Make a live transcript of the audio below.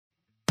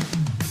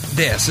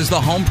This is the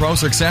Home Pro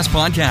Success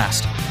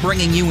Podcast,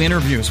 bringing you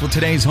interviews with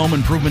today's home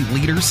improvement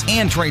leaders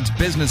and trades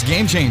business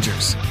game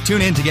changers.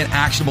 Tune in to get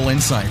actionable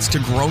insights to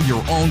grow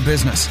your own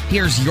business.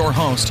 Here's your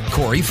host,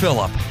 Corey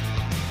Phillip.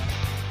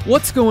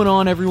 What's going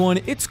on, everyone?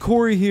 It's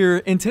Corey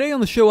here, and today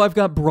on the show I've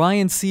got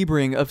Brian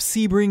Sebring of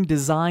Sebring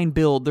Design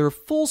Build. They're a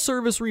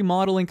full-service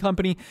remodeling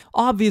company,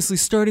 obviously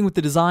starting with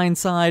the design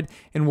side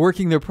and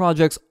working their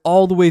projects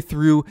all the way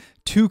through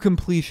to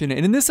completion.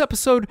 And in this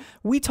episode,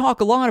 we talk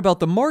a lot about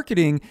the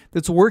marketing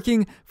that's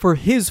working for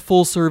his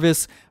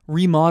full-service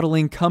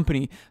remodeling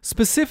company.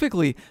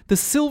 Specifically, the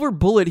silver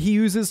bullet he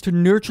uses to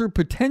nurture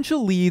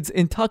potential leads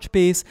and touch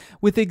base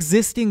with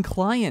existing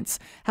clients.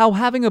 How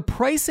having a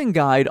pricing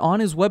guide on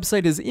his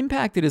website has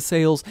impacted his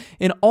sales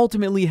and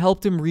ultimately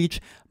helped him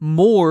reach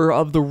more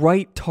of the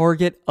right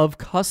target of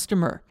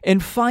customer.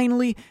 And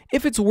finally,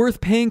 if it's worth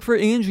paying for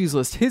Angie's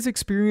List, his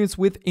experience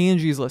with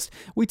Angie's List.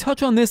 We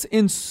touch on this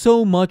and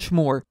so much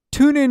more.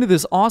 Tune into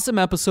this awesome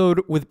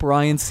episode with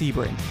Brian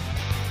Sebring.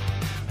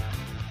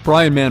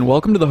 Brian, man,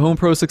 welcome to the Home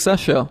Pro Success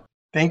Show.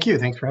 Thank you.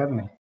 Thanks for having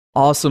me.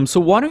 Awesome. So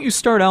why don't you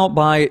start out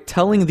by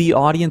telling the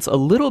audience a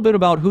little bit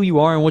about who you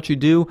are and what you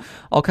do?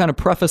 I'll kind of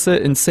preface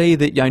it and say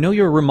that I know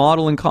you're a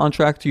remodeling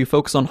contractor. You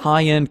focus on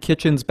high-end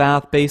kitchens,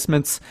 bath,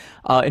 basements,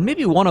 and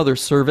maybe one other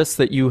service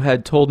that you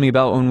had told me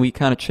about when we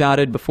kind of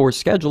chatted before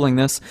scheduling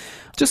this.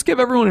 Just give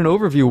everyone an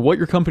overview of what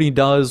your company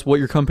does, what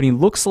your company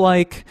looks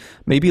like,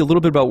 maybe a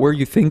little bit about where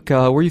you think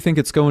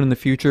it's going in the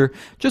future,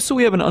 just so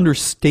we have an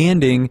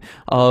understanding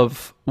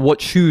of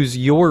what shoes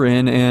you're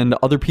in and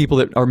other people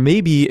that are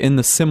maybe in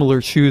the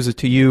similar shoes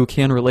to you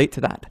can relate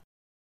to that.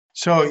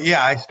 So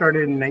yeah, I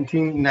started in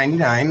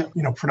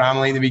 1999,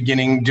 predominantly in the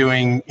beginning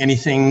doing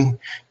anything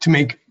to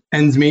make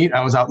ends meet.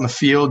 I was out in the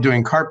field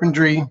doing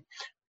carpentry.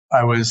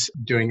 I was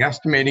doing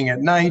estimating at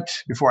night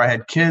before I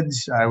had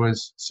kids. I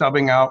was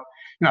subbing out.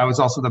 I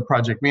was also the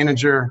project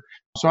manager.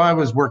 So I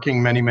was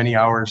working many, many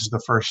hours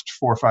the first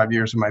 4 or 5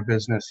 years of my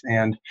business.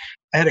 And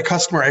I had a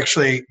customer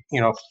actually,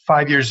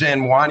 5 years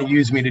in, want to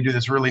use me to do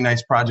this really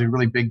nice project,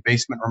 really big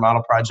basement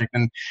remodel project.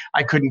 And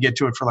I couldn't get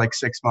to it for like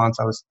 6 months.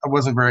 I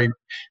wasn't very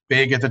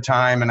big at the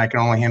time and I could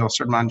only handle a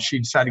certain amount. She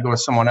decided to go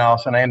with someone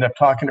else. And I ended up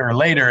talking to her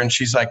later and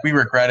she's like, we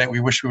regret it. We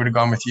wish we would have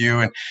gone with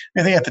you. And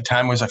I think at the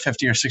time it was a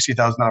 $50,000 or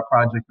 $60,000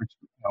 project, which,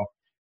 14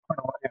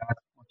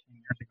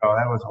 years ago,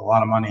 that was a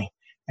lot of money.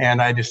 And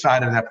I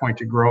decided at that point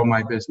to grow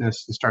my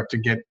business and start to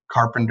get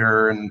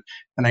carpenter, and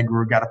then I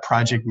got a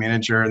project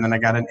manager, and then I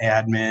got an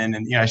admin,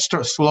 and I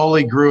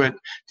slowly grew it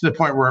to the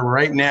point where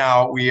right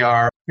now we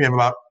have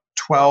about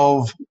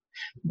 12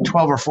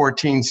 or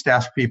 14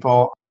 staff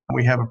people.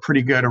 We have a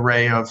pretty good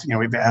array of we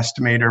have an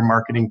estimator,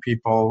 marketing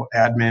people,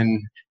 admin,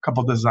 a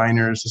couple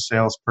designers, a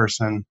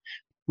salesperson.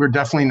 We're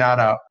definitely not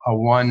a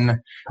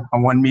one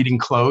meeting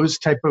close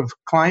type of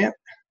client.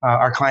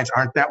 Our clients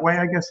aren't that way,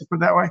 I guess, to put it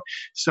that way.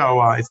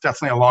 So it's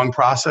definitely a long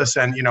process.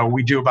 And,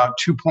 we do about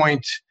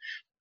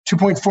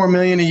 2.4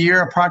 million a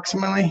year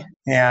approximately.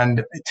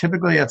 And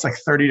typically it's like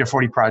 30 to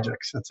 40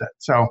 projects. That's it.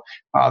 So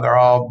they're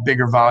all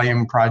bigger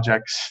volume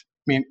projects.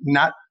 I mean,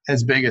 not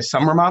as big as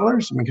some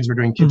remodelers because we're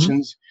doing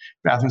kitchens,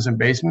 bathrooms, and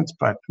basements.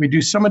 But we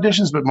do some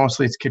additions, but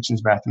mostly it's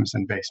kitchens, bathrooms,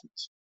 and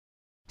basements.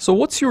 So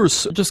what's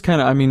yours, just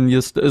kind of,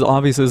 just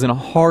obviously isn't a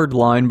hard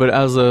line, but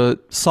as a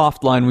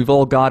soft line, we've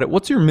all got it.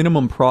 What's your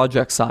minimum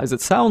project size?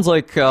 It sounds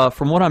like,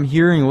 from what I'm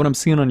hearing and what I'm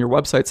seeing on your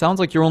website, sounds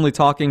like you're only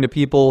talking to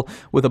people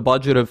with a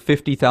budget of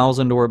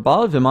 $50,000 or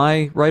above. Am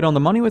I right on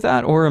the money with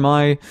that? Or am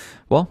I,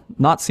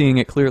 not seeing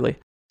it clearly?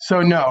 So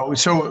no.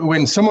 So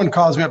when someone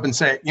calls me up and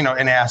say, and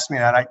asks me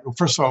that,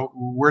 first of all,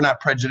 we're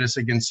not prejudiced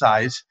against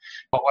size.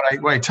 But what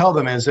I tell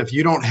them is, if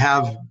you don't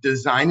have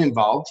design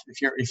involved,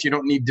 if you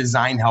don't need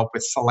design help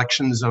with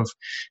selections of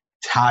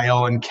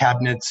tile and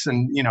cabinets,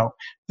 and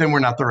then we're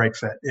not the right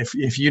fit.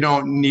 If you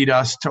don't need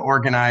us to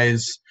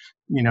organize,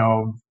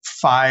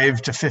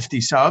 5 to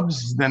 50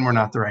 subs, then we're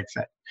not the right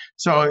fit.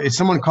 So if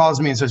someone calls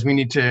me and says we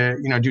need to,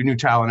 do new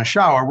tile in a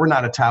shower, we're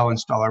not a tile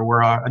installer.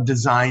 We're a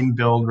design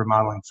build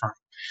remodeling firm.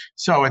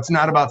 So it's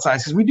not about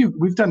size, because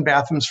we've done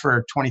bathrooms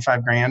for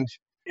 $25,000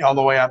 all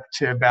the way up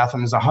to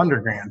bathrooms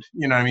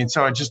 $100,000.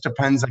 So it just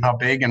depends on how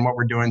big and what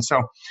we're doing.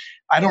 So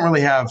I don't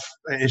really have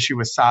an issue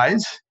with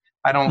size.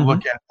 I don't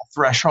look at a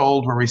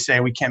threshold where we say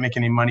we can't make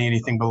any money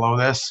anything below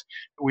this.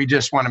 We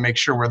just want to make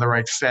sure we're the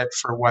right fit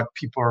for what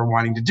people are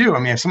wanting to do.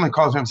 If someone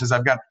calls me and says,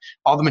 I've got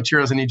all the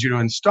materials I need you to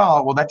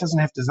install, well, that doesn't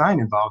have design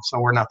involved. So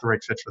we're not the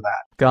right fit for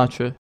that.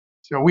 Gotcha.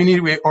 So we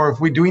need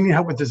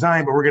help with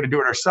design, but we're going to do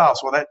it ourselves.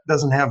 Well, that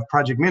doesn't have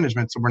project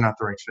management, so we're not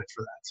the right fit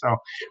for that. So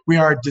we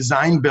are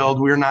design build.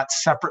 We are not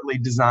separately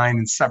design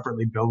and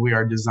separately build. We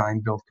are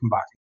design build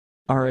combined.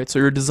 All right, so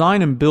you're a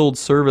design and build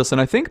service, and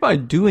I think by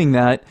doing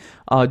that,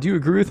 do you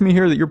agree with me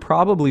here that you're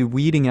probably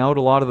weeding out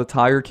a lot of the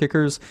tire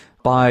kickers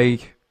by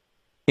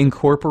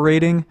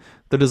incorporating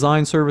the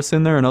design service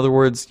in there? In other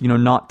words,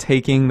 not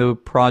taking the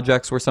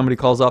projects where somebody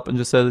calls up and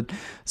just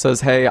says,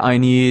 hey, I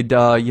need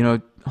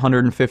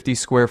 150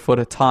 square foot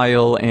of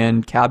tile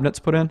and cabinets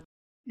put in?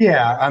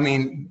 Yeah, I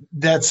mean,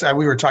 that's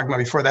we were talking about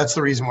before. That's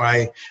the reason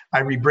why I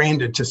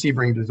rebranded to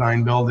Sebring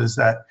Design Build, is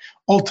that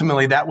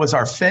ultimately that was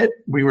our fit.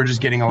 We were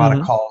just getting a lot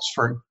of calls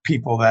for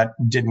people that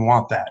didn't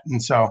want that.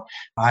 And so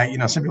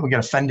some people get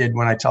offended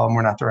when I tell them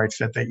we're not the right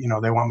fit, that,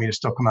 they want me to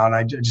still come out. And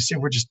I just say,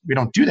 we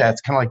don't do that.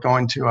 It's kind of like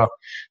going to a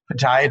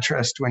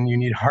podiatrist when you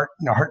need heart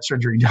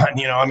surgery done.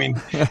 I mean,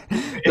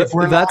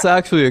 that's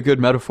actually a good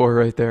metaphor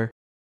right there.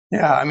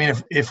 Yeah, I mean,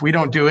 if we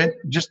don't do it,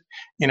 just,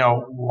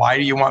 why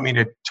do you want me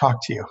to talk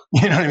to you?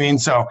 You know what I mean?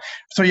 So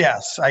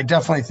yes, I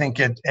definitely think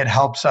it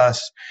helps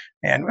us.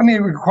 And I mean,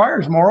 it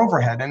requires more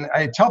overhead. And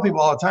I tell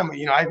people all the time,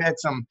 I've had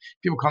some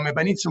people call me, if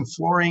I need some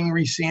flooring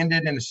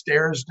resanded and the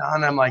stairs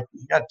done, I'm like,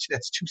 that's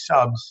 2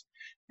 subs.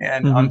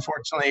 And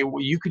unfortunately,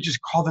 you could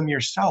just call them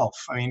yourself.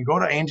 I mean, go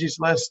to Angie's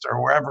List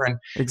or wherever and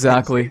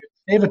exactly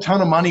save a ton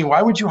of money.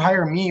 Why would you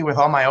hire me with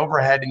all my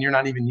overhead and you're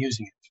not even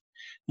using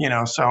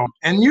it? So,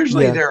 and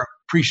usually they're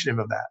appreciative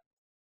of that.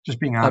 Just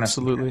being honest.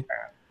 Absolutely.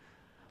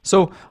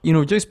 So,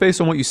 just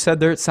based on what you said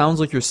there, it sounds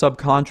like you're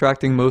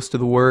subcontracting most of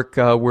the work,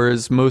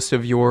 whereas most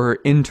of your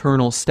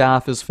internal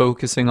staff is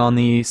focusing on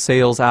the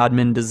sales,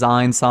 admin,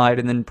 design side,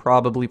 and then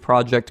probably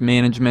project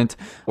management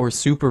or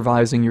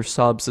supervising your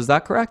subs. Is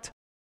that correct?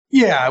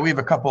 Yeah, we have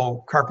a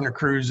couple carpenter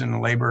crews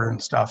and labor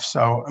and stuff.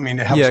 So, I mean,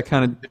 it helps. Yeah,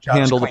 kind of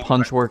handle the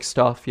punch work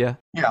stuff. Yeah.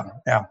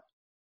 Yeah,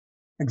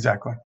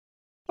 exactly.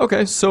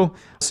 Okay, so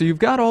you've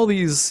got all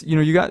these,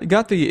 you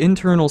got the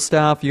internal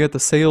staff, you got the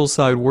sales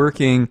side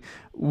working.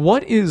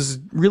 What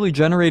is really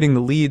generating the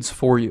leads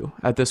for you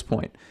at this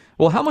point?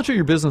 Well, how much of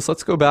your business,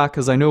 let's go back,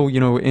 because I know,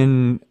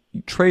 in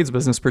trades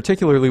business,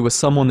 particularly with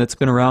someone that's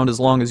been around as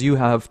long as you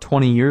have,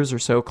 20 years or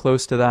so,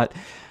 close to that,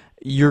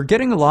 you're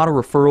getting a lot of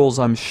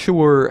referrals, I'm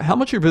sure. How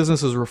much of your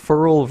business is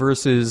referral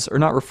versus, or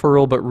not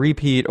referral, but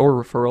repeat or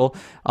referral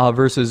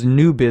versus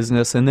new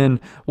business? And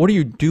then what are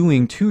you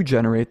doing to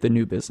generate the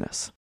new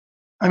business?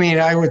 I mean,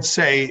 I would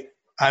say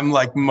I'm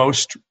like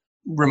most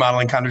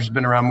remodeling contractors,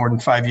 been around more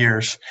than 5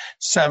 years.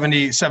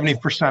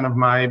 70% of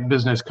my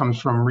business comes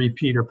from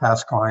repeat or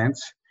past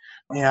clients.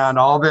 And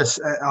all this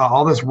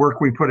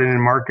work we put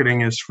in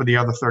marketing is for the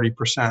other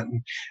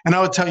 30%. And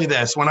I would tell you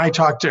this, when I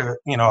talk to,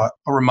 a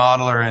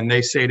remodeler and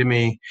they say to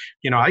me,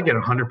 I get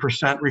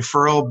 100%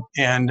 referral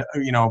and,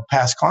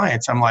 past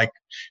clients, I'm like,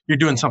 you're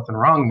doing something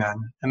wrong then.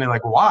 And they're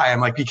like, why?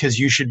 I'm like, because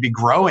you should be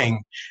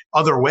growing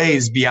other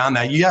ways beyond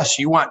that. Yes,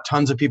 you want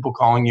tons of people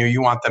calling you. You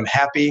want them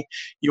happy.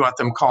 You want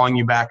them calling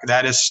you back.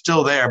 That is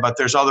still there, but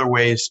there's other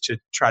ways to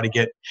try to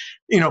get,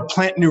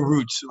 plant new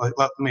roots.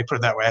 Let me put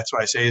it that way. That's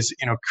what I say is,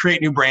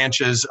 create new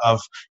branches of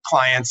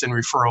clients and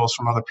referrals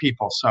from other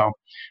people. So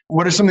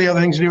what are some of the other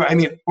things to do? I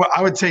mean, well,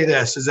 I would say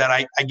this is that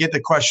I get the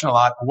question a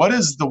lot. What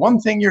is the one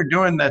thing you're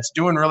doing that's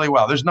doing really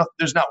well? There's not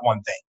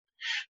one thing.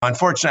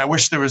 Unfortunately, I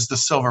wish there was the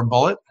silver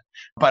bullet,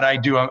 but I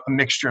do a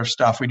mixture of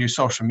stuff. We do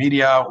social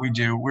media.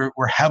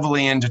 We're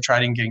heavily into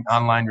trying getting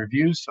online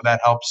reviews. So that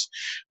helps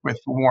with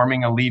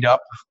warming a lead up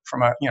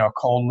from a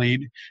cold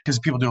lead, because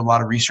people do a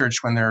lot of research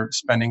when they're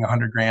spending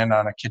 $100,000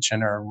 on a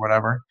kitchen or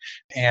whatever.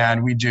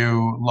 And we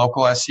do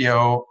local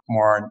SEO,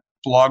 more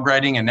blog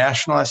writing and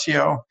national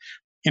SEO.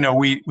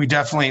 We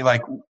definitely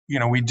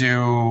we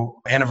do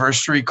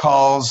anniversary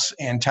calls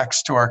and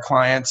texts to our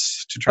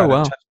clients to try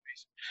to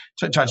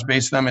touch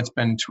base with them. It's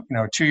been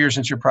 2 years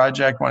since your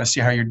project. Want to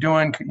see how you're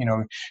doing.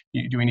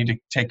 Do we need to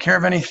take care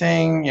of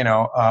anything?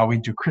 We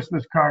do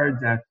Christmas cards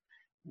that,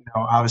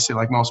 obviously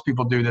like most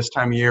people do this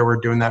time of year. We're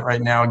doing that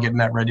right now, getting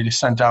that ready to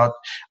send out.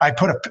 I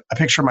put a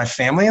picture of my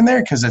family in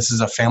there because this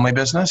is a family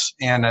business.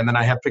 And then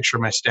I have a picture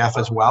of my staff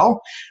as well.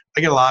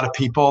 I get a lot of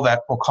people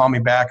that will call me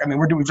back. I mean,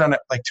 we've done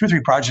like 2 or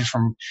 3 projects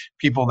from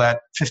people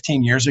that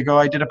 15 years ago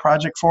I did a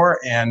project for,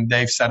 and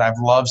they've said, I've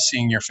loved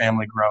seeing your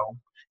family grow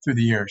through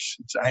the years.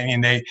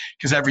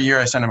 Because every year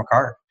I send them a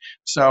card.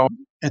 So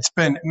that's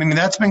been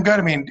good.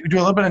 I mean, we do a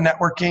little bit of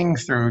networking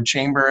through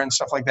Chamber and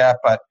stuff like that,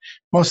 but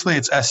mostly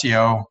it's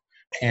SEO.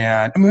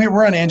 And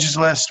we're on Angie's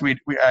List.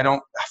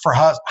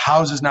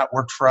 Houses not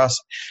worked for us.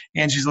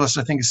 Angie's List,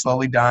 I think, is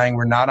slowly dying.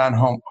 We're not on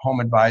Home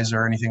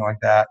Advisor or anything like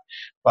that.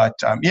 But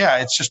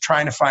it's just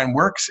trying to find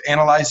works,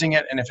 analyzing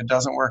it, and if it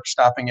doesn't work,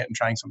 stopping it and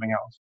trying something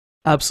else.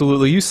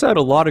 Absolutely. You said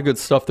a lot of good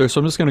stuff there,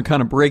 so I'm just going to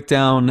kind of break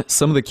down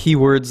some of the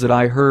keywords that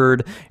I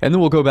heard, and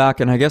then we'll go back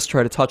and I guess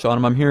try to touch on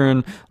them. I'm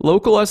hearing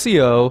local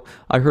SEO.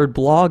 I heard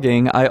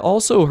blogging. I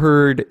also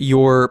heard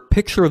your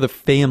picture of the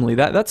family.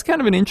 That's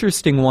kind of an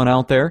interesting one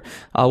out there.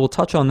 We'll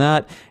touch on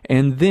that.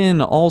 And then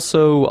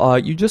also,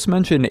 you just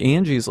mentioned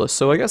Angie's List.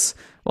 So I guess,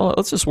 well,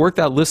 let's just work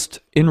that list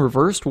in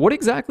reverse. What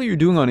exactly are you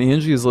doing on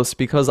Angie's List?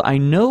 Because I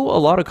know a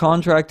lot of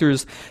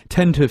contractors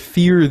tend to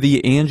fear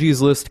the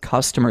Angie's List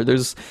customer.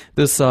 There's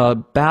this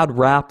bad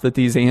rap that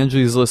these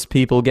Angie's List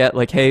people get,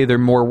 like, hey, they're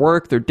more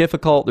work, they're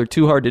difficult, they're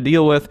too hard to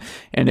deal with,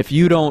 and if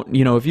you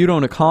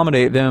don't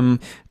accommodate them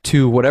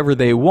to whatever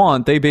they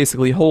want, they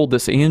basically hold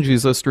this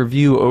Angie's List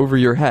review over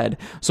your head.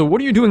 So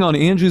what are you doing on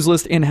Angie's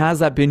List, and has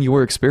that been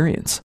your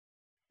experience?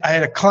 I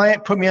had a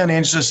client put me on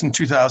Angie's List in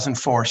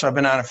 2004, so I've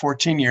been on it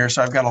 14 years,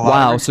 so I've got a lot.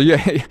 Wow, so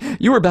yeah,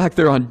 you were back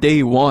there on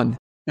day one.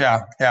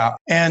 Yeah, yeah.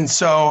 And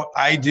so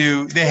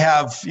they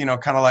have,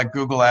 kind of like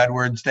Google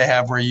AdWords, they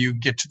have where you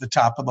get to the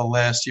top of the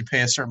list, you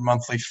pay a certain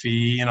monthly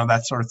fee,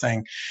 that sort of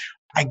thing.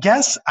 I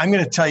guess I'm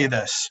going to tell you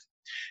this.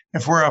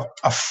 If we're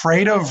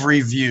afraid of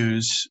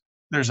reviews,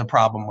 there's a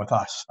problem with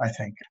us, I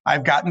think.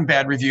 I've gotten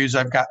bad reviews.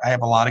 I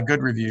have a lot of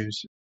good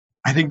reviews.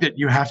 I think that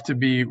you have to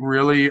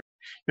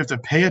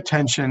pay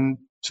attention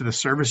to the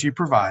service you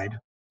provide.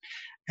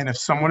 And if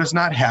someone is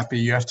not happy,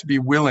 you have to be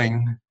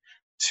willing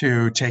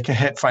to take a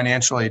hit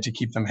financially to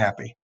keep them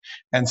happy.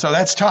 And so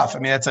that's tough. I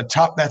mean,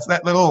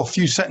 that little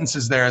few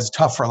sentences there is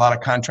tough for a lot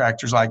of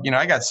contractors. Like,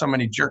 I got so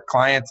many jerk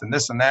clients and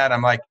this and that.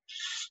 I'm like,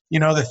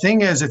 the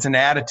thing is, it's an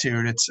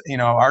attitude. It's,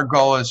 our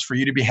goal is for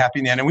you to be happy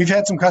in the end. And we've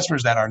had some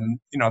customers that are,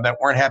 that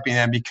weren't happy in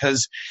the end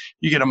because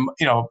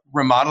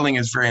remodeling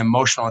is very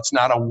emotional. It's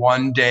not a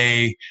 1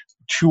 day,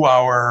 2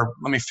 hour,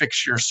 let me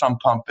fix your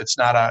sump pump. It's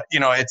not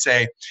it's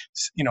a,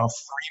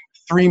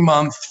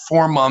 3-month,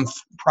 4-month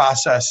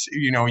process.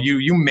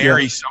 You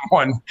marry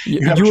someone.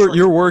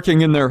 You're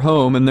working in their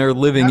home and they're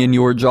living in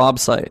your job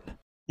site.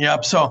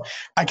 Yep. So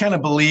I kind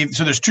of believe,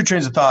 there's two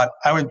trains of thought.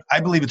 I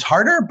believe it's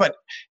harder, but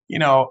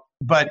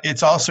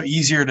it's also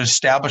easier to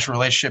establish a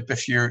relationship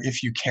if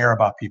you care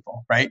about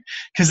people, right?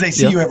 Because they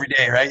see you every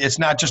day, right? It's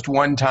not just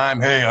one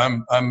time, hey,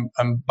 I'm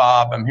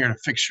Bob, I'm here to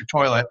fix your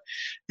toilet.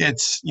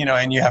 It's,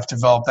 and you have to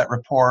develop that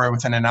rapport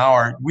within an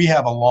hour. We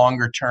have a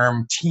longer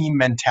term team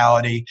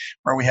mentality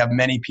where we have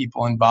many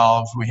people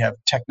involved. We have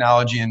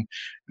technology and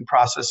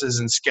processes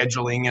and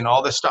scheduling and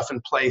all this stuff in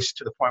place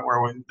to the point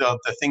where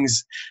the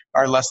things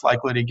are less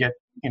likely to get,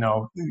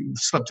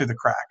 slip through the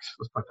cracks.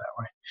 Let's put it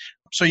that way.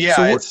 So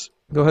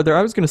go ahead there.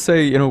 I was going to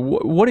say,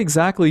 what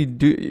exactly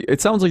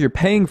it sounds like you're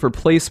paying for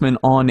placement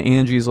on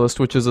Angie's List,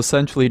 which is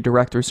essentially a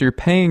directory. So you're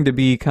paying to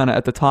be kind of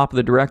at the top of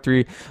the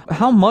directory.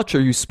 How much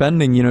are you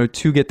spending,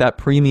 to get that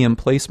premium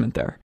placement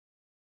there?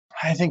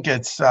 I think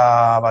it's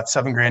about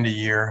 $7,000 a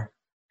year.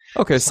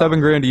 Okay,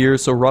 $7,000 a year,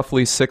 so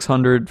roughly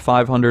 $600,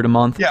 $500 a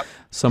month,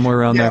 somewhere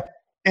around there.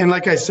 And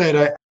like I said,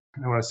 I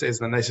don't want to say it's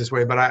the nicest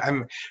way, but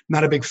I'm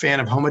not a big fan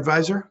of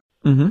HomeAdvisor.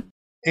 Mm-hmm.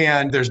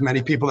 And there's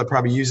many people that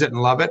probably use it and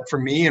love it. For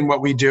me and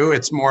what we do,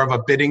 it's more of a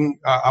bidding.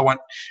 I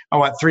want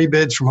 3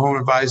 bids from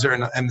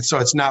HomeAdvisor, and so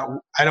it's not.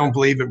 I don't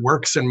believe it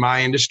works in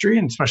my industry,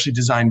 and especially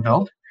design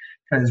build,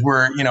 because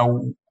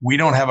we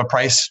don't have a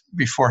price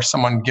before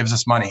someone gives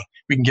us money.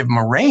 We can give them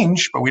a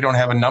range, but we don't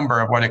have a number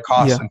of what it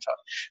costs until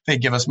they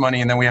give us money,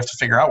 and then we have to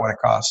figure out what it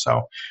costs.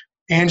 So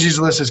Angie's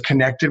List is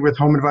connected with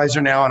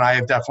HomeAdvisor now, and I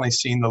have definitely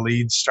seen the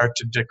leads start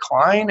to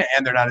decline,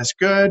 and they're not as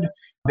good.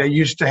 They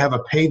used to have a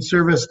paid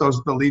service.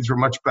 The leads were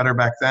much better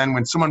back then.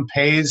 When someone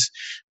pays,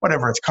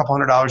 whatever, it's a couple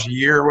 $100 a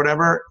year or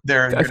whatever.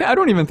 I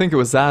don't even think it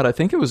was that. I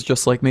think it was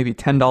just like maybe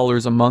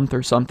 $10 a month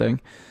or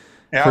something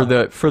for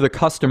the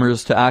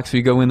customers to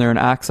actually go in there and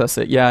access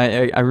it.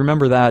 Yeah, I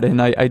remember that, and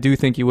I do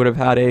think you would have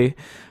had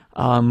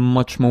a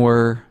much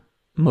more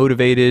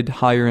motivated,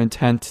 higher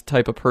intent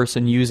type of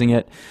person using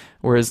it,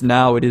 whereas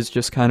now it is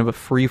just kind of a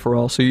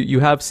free-for-all. So you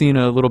have seen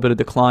a little bit of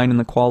decline in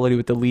the quality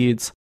with the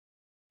leads.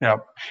 Yeah.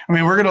 I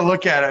mean, we're going to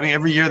look at it. I mean,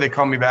 every year they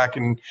call me back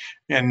and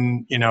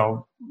I'm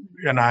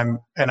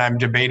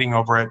debating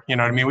over it. You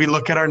know what I mean? We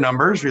look at our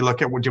numbers. We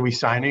look at, do we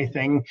sign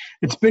anything?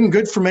 It's been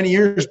good for many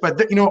years,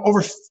 but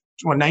over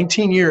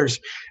 19 years,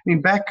 I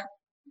mean, back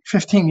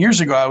 15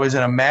 years ago, I was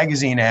in a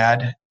magazine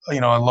ad,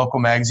 a local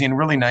magazine,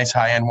 really nice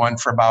high-end one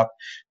for about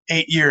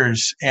 8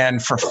 years.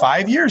 And for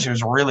 5 years, it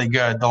was really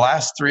good. The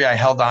last 3, I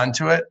held on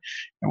to it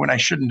when I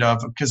shouldn't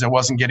have, because I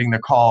wasn't getting the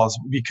calls,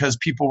 because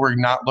people were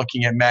not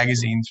looking at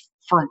magazines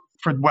for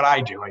what I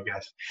do, I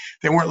guess.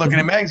 They weren't looking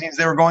at magazines,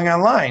 they were going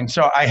online.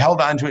 So I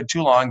held on to it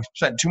too long,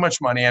 spent too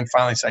much money, and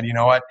finally said, you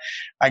know what,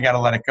 I got to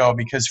let it go,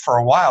 because for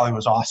a while it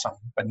was awesome,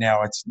 but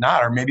now it's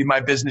not. Or maybe my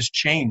business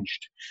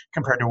changed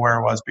compared to where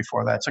it was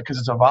before that. So because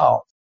it's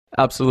evolved.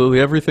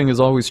 Absolutely. Everything is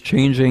always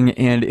changing,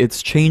 and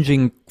it's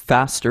changing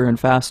faster and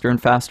faster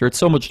and faster. It's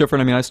so much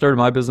different. I mean, I started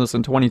my business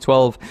in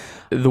 2012.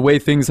 The way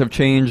things have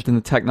changed in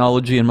the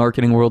technology and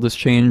marketing world has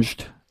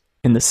changed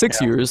in the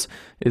 6 years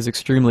is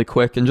extremely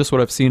quick. And just what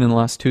I've seen in the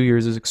last 2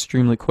 years is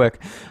extremely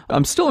quick.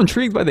 I'm still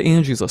intrigued by the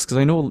Angie's List, because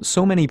I know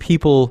so many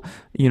people,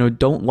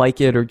 don't like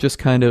it or just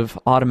kind of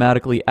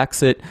automatically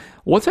exit.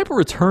 What type of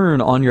return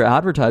on your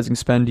advertising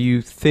spend do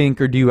you think,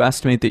 or do you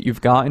estimate that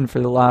you've gotten for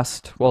the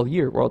last,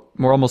 year? Well,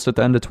 we're almost at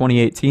the end of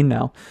 2018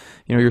 now.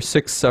 You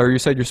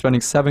said you're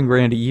spending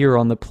 $7,000 a year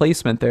on the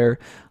placement there.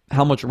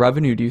 How much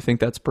revenue do you think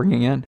that's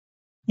bringing in?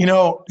 You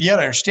got to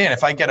understand,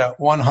 if I get a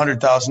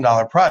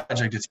 $100,000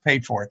 project, it's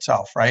paid for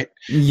itself, right?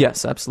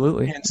 Yes,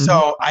 absolutely. And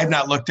so I've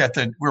not looked at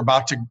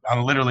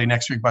I'm literally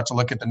next week about to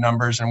look at the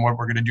numbers and what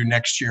we're going to do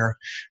next year.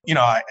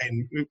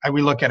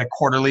 We look at it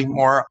quarterly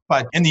more,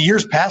 but in the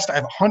years past, I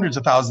have hundreds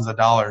of thousands of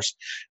dollars,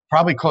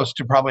 probably close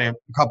to a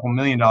couple $1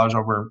 million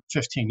over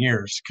 15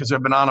 years, because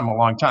I've been on them a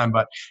long time,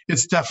 but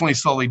it's definitely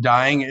slowly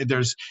dying.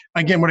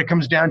 Again, what it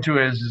comes down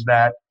to is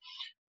that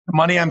the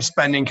money I'm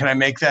spending, can I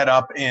make that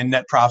up in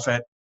net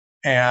profit?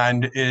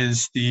 and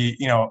is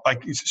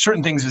like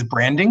certain things is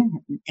branding.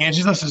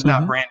 Angie's List is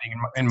not branding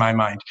in my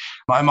mind.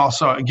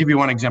 I'll give you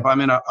one example.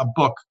 I'm in a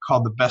book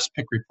called the Best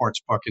Pick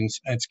Reports book, and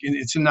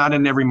it's not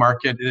in every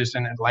market. It is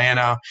in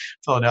Atlanta,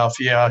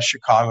 Philadelphia,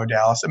 Chicago,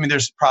 Dallas. I mean,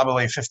 there's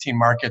probably 15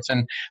 markets,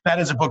 and that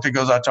is a book that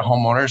goes out to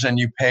homeowners, and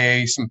you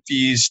pay some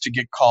fees to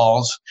get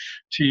calls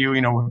to you,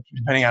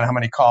 depending on how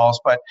many calls.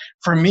 But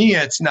for me,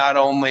 it's not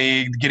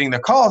only getting the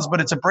calls,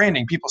 but it's a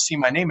branding. People see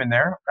my name in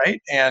there,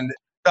 right? And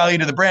value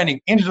to the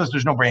branding. Angie's List,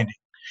 there's no branding.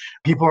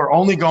 People are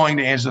only going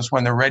to Angie's List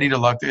when they're ready to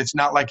look. It's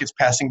not like it's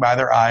passing by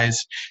their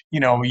eyes,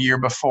 a year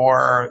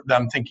before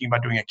them thinking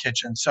about doing a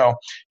kitchen. So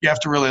you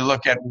have to really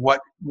look at what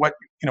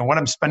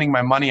I'm spending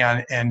my money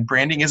on, and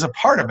branding is a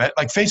part of it.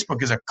 Like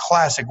Facebook is a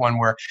classic one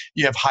where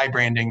you have high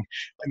branding,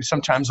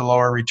 sometimes a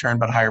lower return,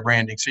 but higher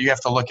branding. So you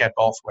have to look at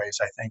both ways,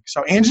 I think.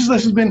 So Angie's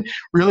List has been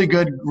really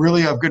good,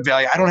 really of good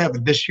value. I don't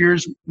have this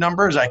year's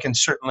numbers. I can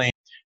certainly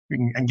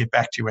and get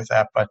back to you with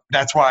that. But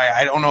that's why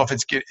I don't know if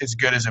it's as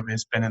good as it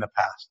has been in the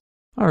past.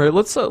 All right,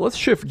 let's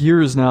shift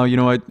gears now.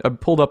 I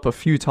pulled up a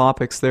few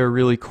topics there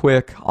really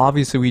quick.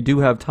 Obviously, we do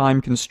have time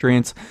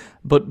constraints,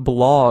 but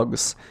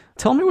blogs.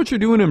 Tell me what you're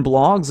doing in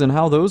blogs and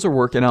how those are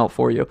working out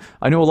for you.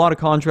 I know a lot of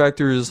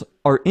contractors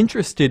are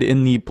interested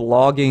in the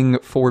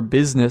blogging for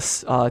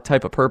business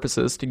type of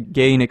purposes to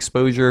gain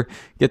exposure,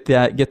 get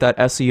that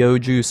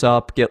SEO juice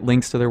up, get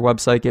links to their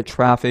website, get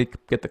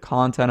traffic, get the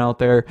content out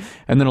there.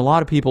 And then a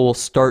lot of people will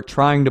start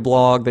trying to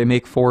blog. They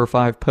make 4 or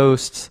 5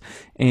 posts,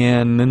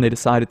 and then they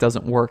decide it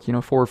doesn't work.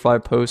 4 or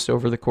 5 posts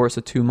over the course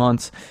of 2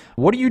 months.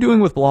 What are you doing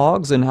with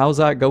blogs, and how's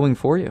that going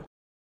for you?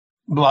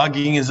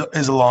 Blogging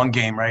is a long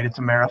game, right? It's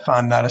a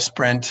marathon, not a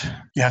sprint.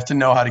 You have to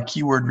know how to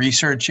keyword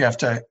research.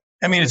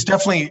 It's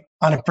definitely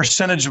on a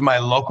percentage of my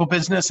local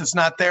business. It's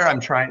not there.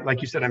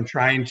 Like you said, I'm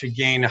trying to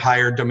gain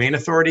higher domain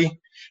authority.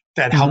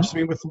 That helps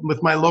me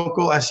with my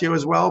local SEO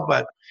as well.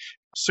 But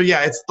so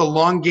yeah, it's the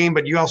long game,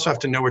 but you also have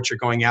to know what you're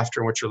going after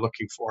and what you're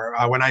looking for.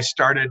 When I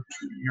started,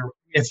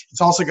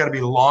 it's also got to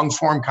be long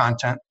form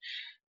content.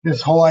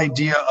 This whole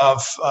idea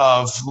of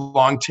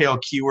long tail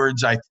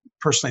keywords, I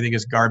personally think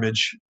is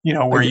garbage.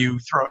 Where you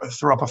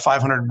throw up a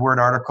 500-word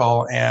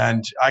article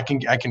and I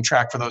can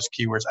track for those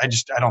keywords. I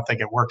don't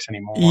think it works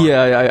anymore.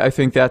 Yeah, I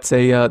think that's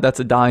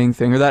a dying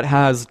thing, or that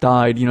has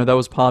died. That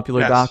was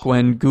popular back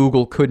when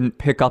Google couldn't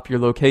pick up your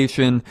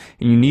location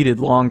and you needed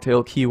long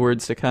tail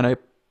keywords to kind of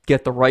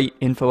get the right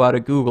info out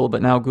of Google.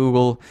 But now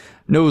Google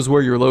knows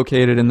where you're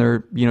located and they're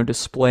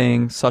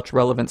displaying such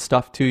relevant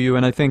stuff to you.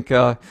 And I think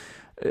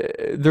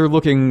they're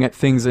looking at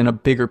things in a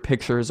bigger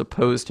picture as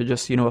opposed to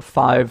just, a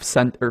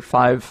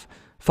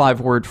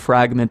 5-word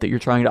fragment that you're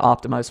trying to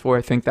optimize for.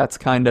 I think that's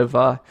kind of,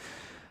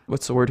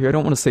 what's the word here? I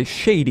don't want to say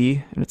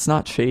shady, and it's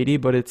not shady,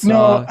 but it's,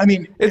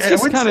 it's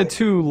just kind of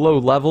too low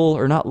level,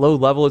 or not low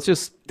level. It's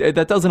just,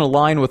 that doesn't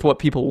align with what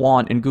people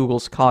want, and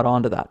Google's caught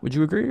on to that. Would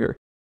you agree? Or?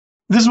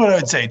 This is what I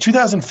would say.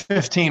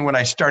 2015, when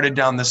I started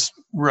down this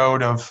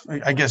road of,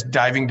 I guess,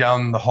 diving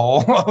down the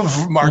hole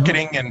of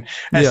marketing and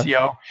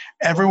SEO,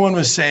 everyone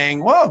was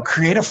saying, well,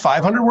 create a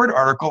 500-word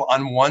article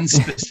on one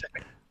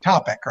specific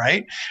topic,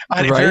 right?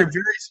 Very,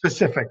 very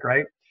specific,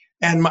 right?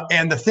 And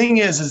the thing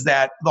is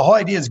that the whole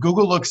idea is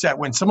Google looks at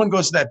when someone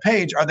goes to that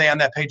page, are they on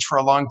that page for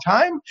a long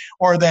time,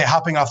 or are they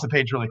hopping off the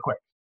page really quick?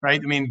 Right?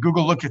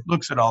 Google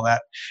looks at all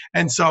that.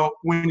 And so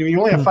when you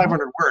only have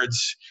 500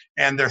 words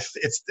and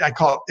it's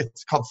called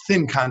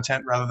thin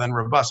content rather than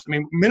robust.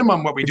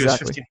 Minimum what we do is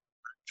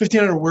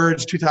 1,500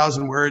 words,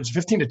 2,000 words,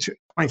 15 to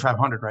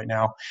 2,500 right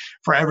now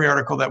for every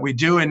article that we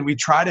do. And we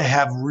try to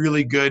have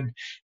really good,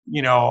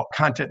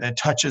 content that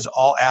touches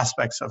all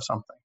aspects of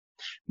something,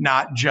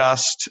 not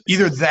just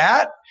either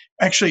that.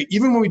 Actually,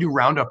 even when we do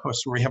roundup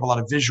posts where we have a lot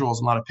of visuals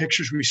and a lot of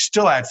pictures, we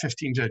still add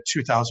 15 to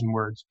 2,000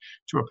 words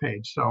to a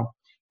page. So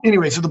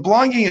anyway, so the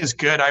blogging is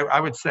good. I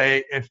would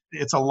say if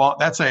it's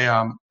that's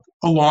a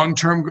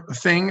long-term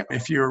thing.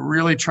 If you're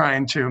really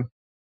trying to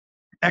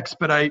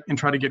expedite and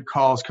try to get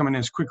calls coming in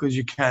as quickly as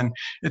you can,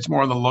 it's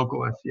more the local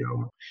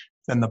SEO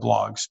than the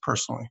blogs,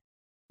 personally.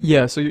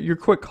 Yeah, so your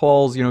quick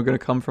calls, going to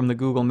come from the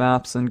Google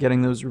Maps and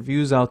getting those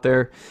reviews out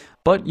there.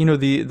 But,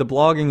 the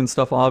blogging and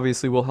stuff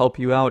obviously will help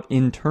you out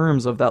in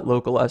terms of that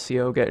local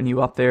SEO, getting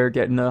you up there,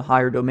 getting a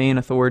higher domain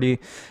authority.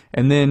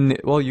 And then,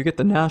 you get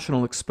the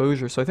national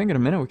exposure. So I think in a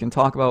minute we can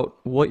talk about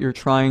what are you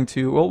trying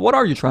to?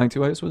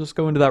 I guess we'll just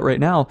go into that right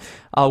now.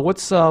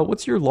 What's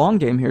your long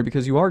game here?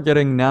 Because you are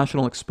getting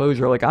national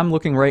exposure. Like I'm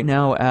looking right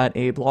now at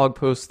a blog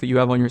post that you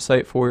have on your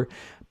site for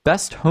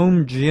best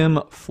home gym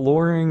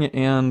flooring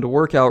and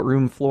workout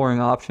room flooring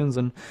options.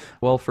 And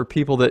well, for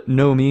people that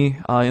know me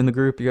in the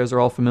group, you guys are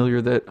all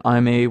familiar that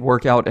I'm a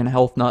workout and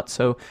health nut.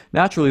 So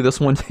naturally,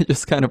 this one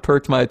just kind of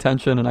perked my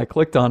attention and I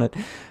clicked on it.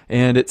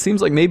 And it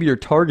seems like maybe you're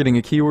targeting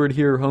a keyword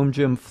here, home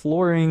gym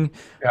flooring,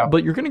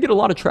 but you're going to get a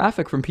lot of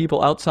traffic from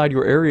people outside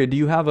your area. Do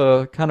you have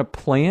a kind of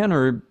plan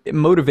or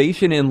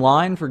motivation in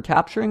line for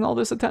capturing all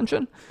this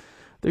attention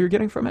that you're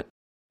getting from it?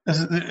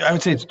 I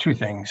would say it's two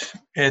things.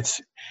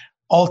 It's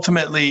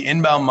ultimately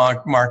inbound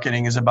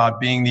marketing is about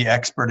being the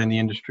expert in the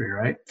industry,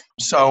 right?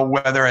 So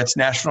whether it's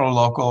national or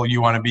local,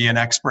 you want to be an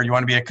expert, you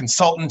want to be a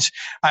consultant.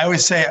 I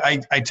always say,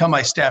 I tell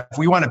my staff,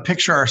 we want to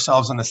picture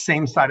ourselves on the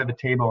same side of the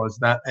table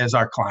as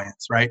our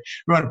clients, right?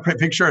 We want to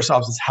picture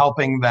ourselves as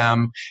helping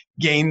them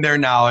gain their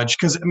knowledge.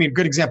 Because, a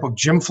good example,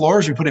 gym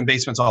floors, we put in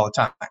basements all the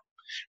time.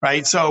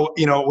 Right. So,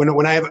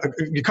 when I have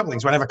a couple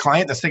things, when I have a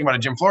client that's thinking about a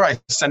gym floor, I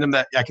can send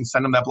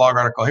them that blog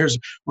article. Here's a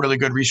really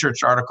good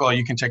research article.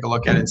 You can take a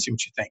look at it and see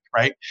what you think.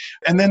 Right.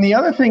 And then the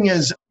other thing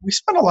is we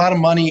spend a lot of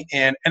money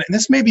and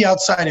this may be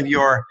outside of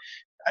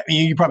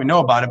you probably know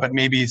about it, but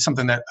maybe it's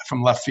something that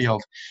from left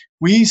field.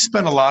 We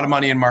spend a lot of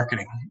money in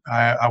marketing.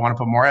 I want to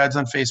put more ads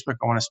on Facebook.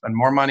 I want to spend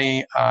more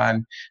money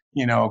on,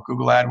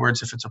 Google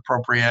AdWords if it's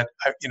appropriate.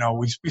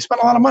 We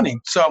spend a lot of money.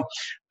 So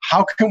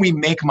how can we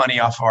make money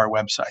off of our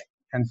website?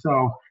 And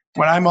so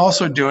what I'm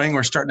also doing,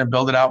 we're starting to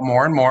build it out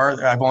more and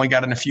more. I've only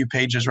gotten a few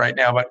pages right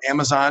now, but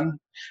Amazon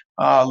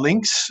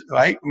links,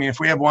 right?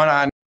 If we have one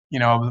on,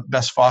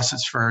 best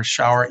faucets for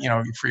shower,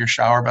 for your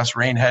shower, best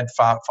rain head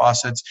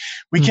faucets,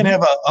 we can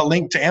have a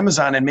link to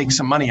Amazon and make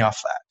some money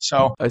off that.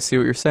 So I see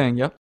what you're saying.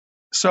 Yep.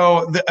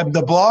 So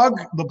the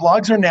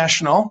blogs are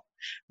national.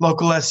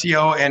 Local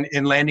SEO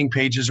and landing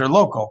pages are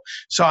local.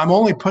 So I'm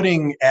only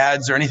putting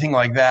ads or anything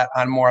like that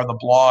on more of the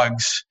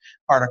blogs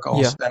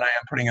articles than I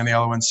am putting on the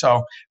other ones.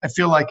 So I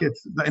feel like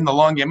it's in the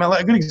long game.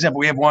 A good example,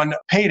 we have one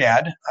paid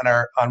ad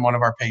on one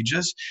of our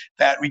pages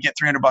that we get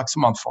 $300 a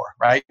month for,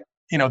 right?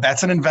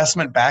 That's an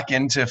investment back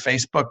into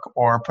Facebook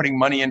or putting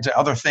money into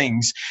other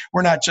things.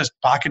 We're not just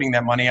pocketing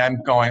that money.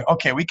 I'm going,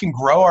 okay, we can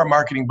grow our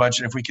marketing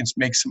budget if we can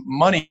make some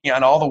money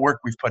on all the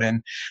work we've put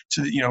in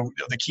to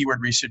the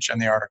keyword research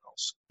and the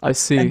articles. I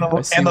see. And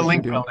the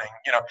link building.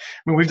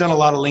 We've done a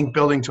lot of link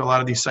building to a lot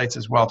of these sites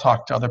as well.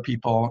 Talk to other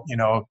people,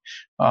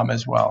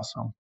 as well.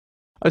 So.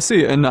 I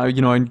see. And,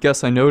 I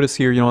guess I notice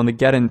here, on the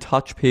Get in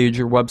Touch page,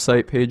 your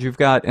website page, you've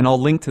got, and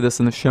I'll link to this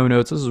in the show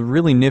notes. This is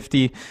really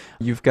nifty.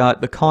 You've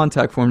got the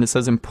contact form that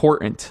says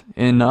important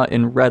in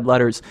red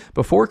letters.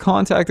 Before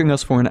contacting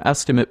us for an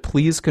estimate,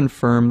 please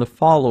confirm the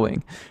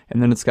following.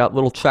 And then it's got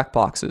little check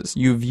boxes.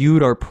 You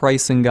viewed our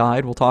pricing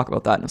guide. We'll talk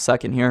about that in a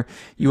second here.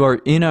 You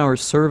are in our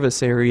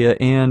service area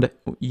and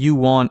you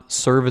want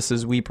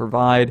services we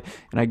provide.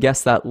 And I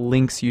guess that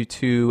links you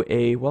to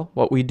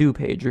what we do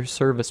page, your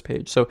service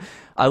page. So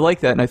I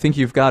like that. And I think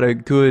you've got a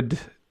good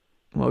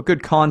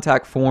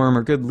contact form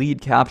or good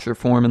lead capture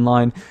form in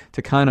line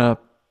to kind of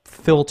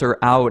filter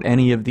out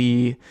any of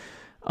the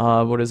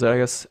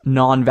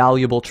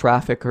non-valuable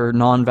traffic or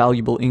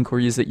non-valuable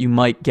inquiries that you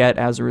might get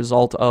as a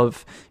result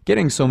of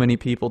getting so many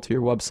people to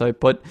your website.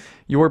 But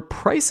your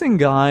pricing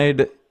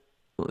guide,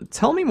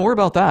 tell me more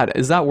about that.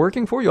 Is that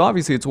working for you?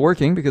 Obviously it's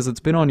working because it's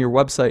been on your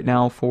website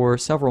now for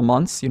several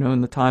months,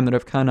 in the time that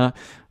I've kind of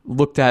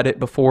looked at it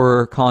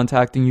before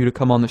contacting you to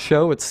come on the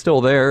show. It's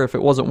still there. If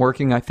it wasn't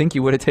working, I think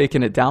you would have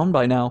taken it down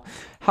by now.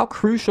 How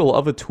crucial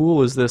of a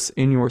tool is this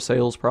in your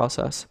sales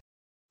process?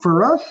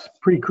 For us,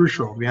 pretty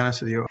crucial, to be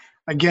honest with you.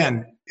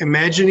 Again,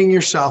 imagining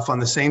yourself on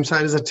the same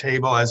side of the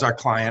table as our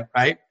client,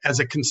 right?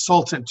 As a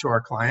consultant to our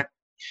client.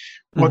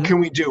 What can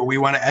we do? We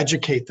want to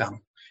educate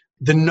them.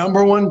 The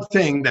number one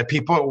thing that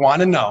people want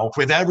to know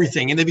with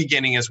everything in the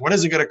beginning is, what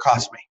is it going to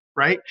cost me,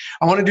 right?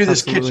 I want to do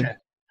this kitchen.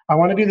 I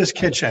want to do this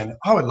kitchen.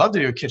 Oh, I'd love to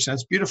do a kitchen.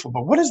 That's beautiful.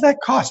 But what does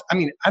that cost?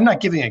 I'm not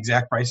giving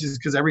exact prices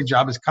because every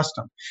job is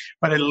custom,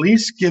 but at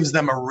least gives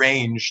them a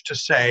range to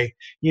say,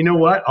 you know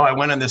what? Oh, I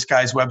went on this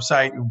guy's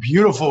website,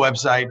 beautiful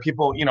website.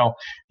 People,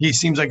 he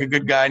seems like a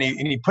good guy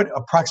and he put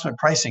approximate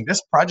pricing.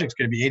 This project's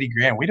going to be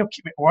 $80,000.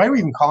 Why are we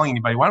even calling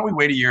anybody? Why don't we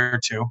wait a year or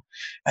two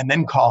and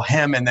then call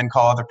him and then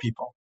call other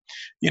people?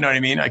 You know what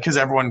I mean? Because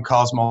everyone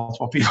calls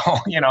multiple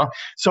people,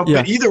 So,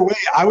 But either way,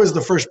 I was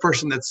the first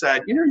person that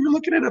said, you're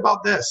looking at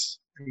about this.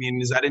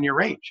 Is that in your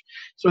range?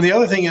 So the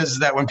other thing is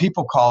that when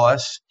people call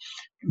us,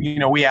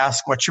 we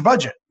ask, what's your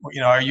budget?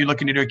 Are you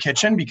looking to do a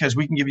kitchen? Because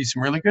we can give you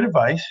some really good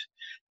advice.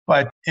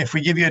 But if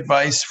we give you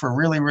advice for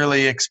really,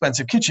 really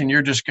expensive kitchen,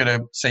 you're just going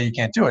to say you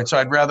can't do it. So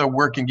I'd rather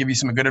work and give you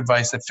some good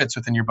advice that fits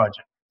within your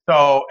budget.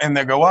 So, and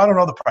they go, well, I don't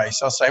know the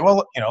price. I'll say,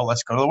 well,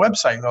 let's go to the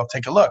website. They'll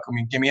take a look.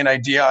 Give me an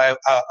idea.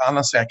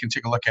 Honestly, I can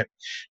take a look at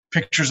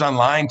pictures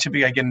online.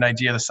 Typically, I get an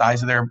idea of the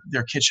size of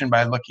their kitchen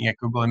by looking at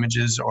Google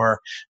Images or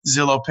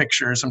Zillow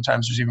pictures.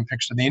 Sometimes there's even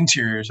pictures of the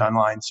interiors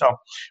online. So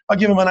I'll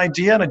give them an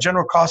idea and a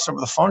general cost over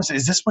the phone and say,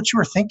 is this what you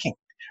were thinking?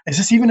 Is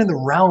this even in the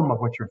realm of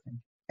what you're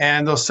thinking?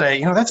 And they'll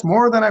say, that's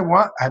more than I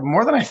want,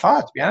 more than I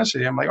thought, to be honest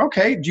with you. I'm like,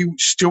 okay, do you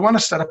still want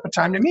to set up a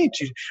time to meet?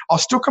 I'll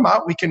still come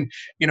out. We can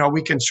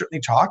certainly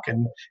talk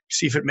and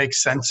see if it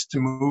makes sense to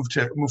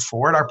move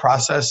forward. Our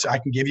process, I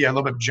can give you a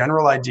little bit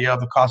general idea of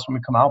the cost when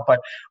we come out,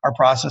 but our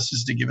process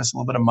is to give us a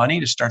little bit of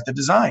money to start the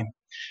design.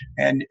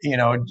 And,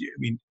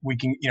 we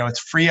can, it's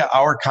free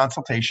hour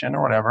consultation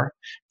or whatever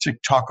to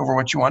talk over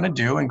what you want to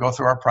do and go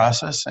through our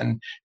process.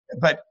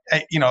 But,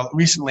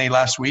 recently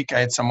last week I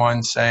had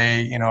someone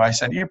say, I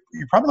said, you're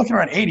probably looking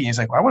around 80. He's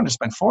like, well, I wanted to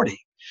spend 40.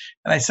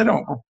 And I said,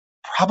 oh, we're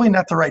probably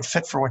not the right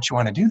fit for what you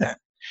want to do then.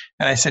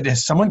 And I said,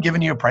 has someone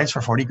given you a price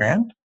for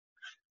 $40,000?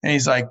 And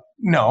he's like,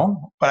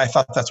 no, but I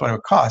thought that's what it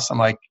would cost. I'm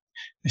like,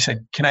 he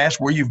said, can I ask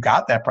where you've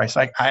got that price?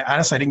 Like, I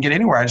honestly, I didn't get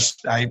anywhere.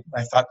 I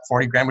thought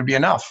 40 grand would be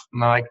enough.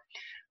 I'm like,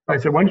 I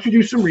said, why don't you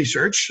do some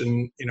research?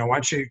 And, why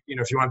don't you,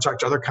 if you want to talk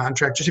to other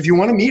contractors, if you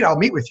want to meet, I'll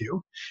meet with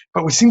you.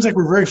 But it seems like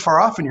we're very far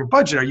off in your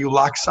budget. Are you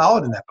locked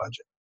solid in that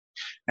budget?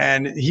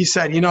 And he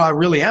said, I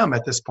really am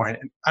at this point.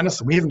 And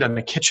honestly, we haven't done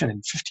a kitchen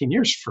in 15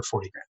 years for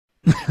 40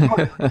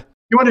 grand.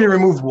 He wanted to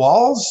remove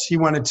walls. He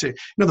wanted to,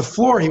 the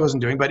floor he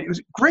wasn't doing, but he was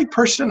a great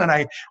person. And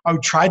I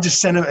tried to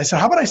send him, I said,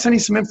 how about I send you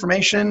some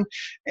information?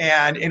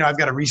 And, I've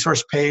got a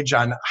resource page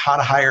on how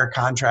to hire a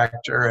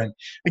contractor. And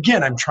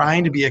again, I'm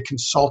trying to be a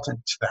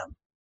consultant to them,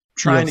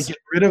 trying to get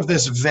rid of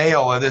this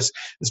veil of this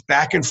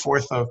back and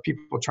forth of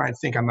people trying to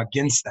think I'm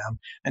against them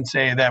and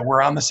say that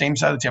we're on the same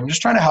side of the table. I'm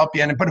just trying to help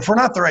you. But if we're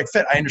not the right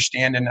fit, I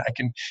understand. And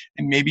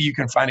maybe you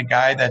can find a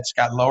guy that's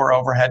got lower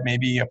overhead,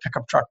 maybe a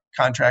pickup truck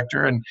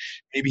contractor, and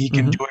maybe he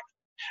can do it.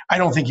 I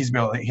don't think he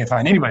can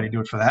find anybody to do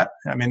it for that.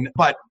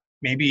 But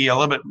maybe a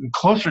little bit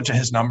closer to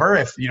his number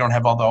if you don't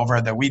have all the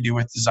overhead that we do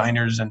with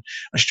designers and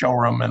a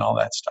showroom and all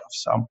that stuff.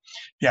 So,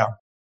 yeah.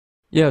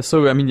 Yeah,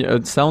 so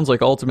it sounds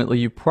like ultimately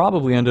you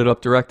probably ended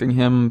up directing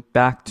him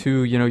back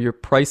to, your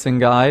pricing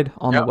guide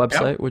on the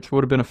website, which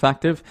would have been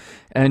effective.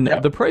 And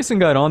the pricing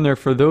guide on there,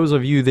 for those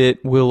of you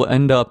that will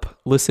end up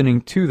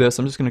listening to this,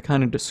 I'm just going to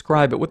kind of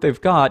describe it. What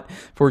they've got,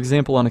 for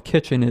example, on a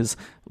kitchen is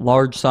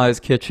large size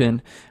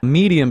kitchen,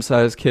 medium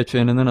size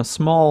kitchen, and then a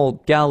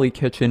small galley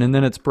kitchen, and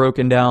then it's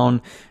broken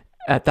down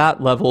at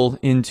that level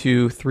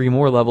into 3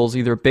 more levels,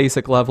 either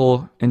basic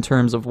level in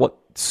terms of what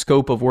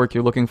scope of work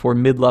you're looking for,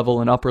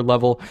 mid-level and upper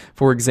level.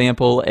 For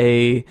example,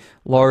 a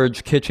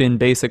large kitchen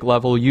basic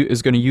level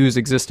is going to use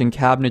existing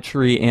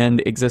cabinetry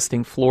and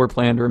existing floor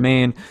plan to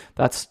remain.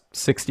 That's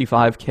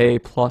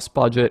 $65K plus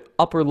budget.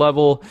 Upper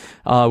level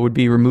would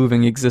be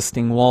removing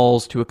existing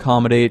walls to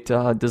accommodate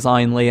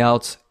design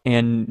layouts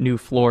and new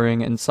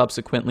flooring and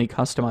subsequently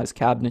customized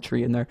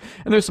cabinetry in there.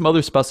 And there's some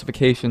other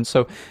specifications.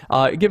 So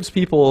it gives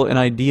people an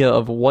idea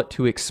of what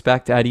to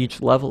expect at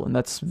each level. And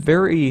that's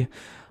very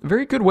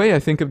good way, I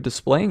think, of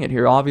displaying it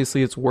here.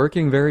 Obviously, it's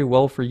working very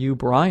well for you,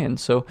 Brian.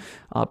 So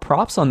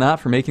props on that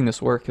for making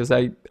this work, because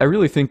I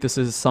really think this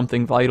is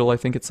something vital. I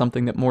think it's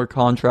something that more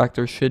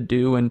contractors should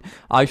do, and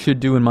I should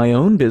do in my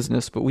own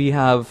business. But we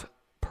have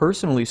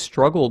personally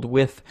struggled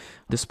with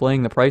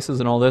displaying the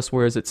prices and all this,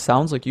 whereas it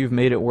sounds like you've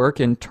made it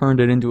work and turned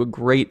it into a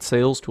great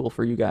sales tool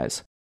for you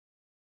guys.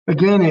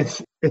 Again,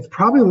 it's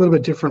probably a little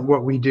bit different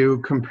what we do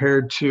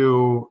compared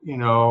to,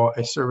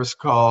 a service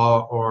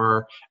call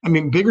or,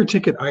 bigger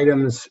ticket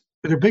items.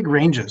 They're big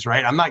ranges,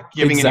 right? I'm not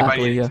giving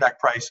anybody an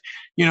exact price.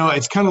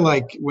 It's kind of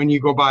like when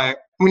you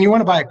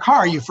want to buy a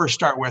car, you first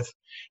start with,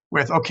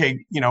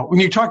 okay,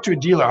 when you talk to a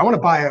dealer, I want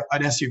to buy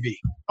an SUV.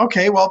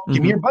 Okay, well,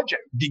 give me your budget.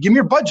 Give me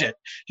your budget.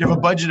 Do you have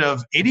a budget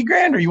of 80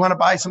 grand or you want to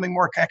buy something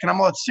more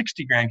economical at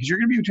 60 grand? Because you're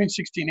going to be between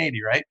 60 and 80,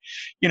 right?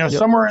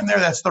 Somewhere in there,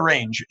 that's the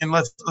range. And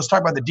let's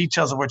talk about the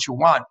details of what you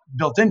want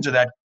built into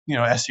that,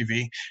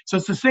 SUV. So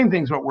it's the same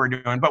thing as what we're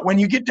doing. But when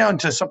you get down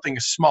to something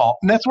small,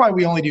 and that's why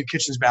we only do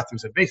kitchens,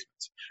 bathrooms, and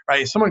basements,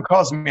 right? If someone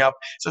calls me up,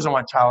 says I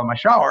want tile in my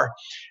shower,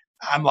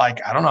 I'm like,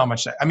 I don't know how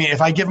much that.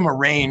 If I give them a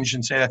range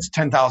and say that's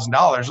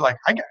 $10,000, like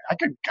I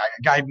could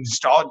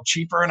install it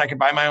cheaper and I could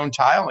buy my own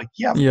tile. Like,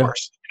 of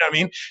course. You know what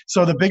I mean?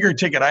 So the bigger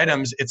ticket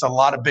items, it's a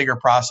lot of bigger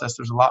process.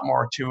 There's a lot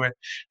more to it.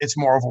 It's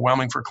more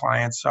overwhelming for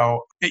clients.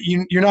 So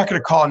you're not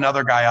going to call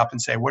another guy up and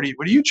say, what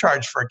do you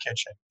charge for a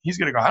kitchen? He's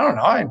going to go, I don't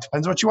know. It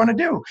depends what you want to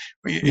do.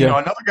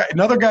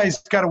 Another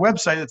guy's got a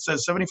website that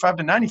says 75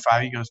 to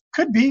 95. He goes,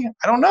 could be.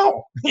 I don't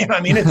know.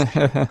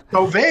 It's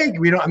so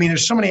vague.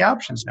 There's so many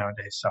options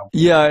nowadays. So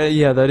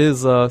yeah, that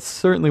is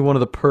certainly one of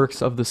the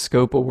perks of the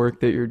scope of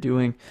work that you're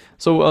doing.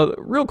 So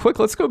real quick,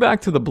 let's go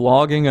back to the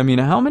blogging.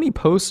 How many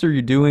posts are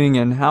you doing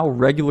and how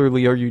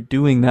regularly are you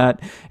doing that?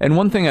 And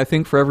one thing I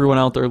think for everyone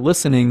out there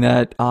listening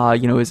that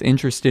is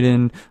interested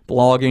in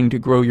blogging to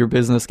grow your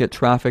business, get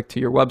traffic to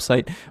your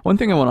website, one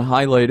thing I want to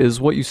highlight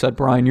is what you said,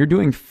 Brian. You're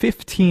doing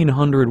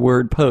 1,500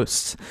 word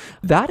posts.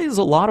 That is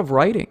a lot of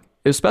writing.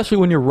 Especially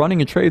when you're running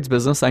a trades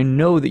business. I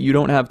know that you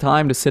don't have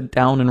time to sit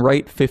down and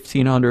write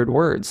 1,500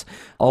 words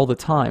all the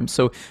time.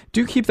 So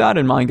do keep that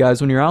in mind,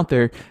 guys, when you're out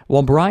there.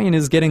 While Brian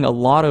is getting a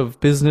lot of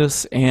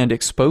business and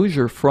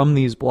exposure from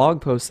these blog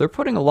posts, they're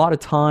putting a lot of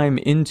time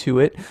into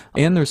it,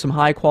 and there's some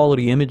high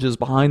quality images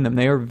behind them.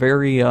 They are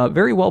very,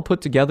 very well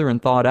put together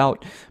and thought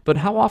out. But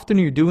how often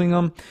are you doing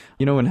them?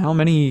 And how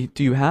many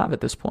do you have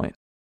at this point?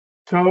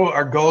 So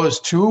our goal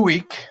is 2 a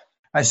week.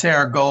 I say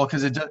our goal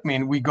because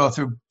we go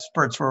through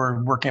spurts where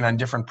we're working on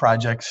different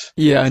projects.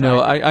 Yeah, I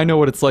know. I know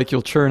what it's like.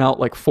 You'll churn out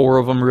like 4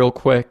 of them real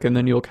quick, and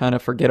then you'll kind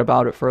of forget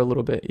about it for a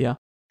little bit. Yeah.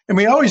 And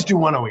we always do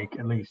 1 a week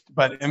at least,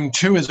 but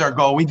 2 is our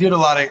goal.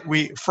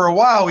 For a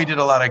while we did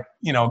a lot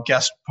of,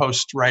 guest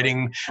post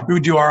writing. We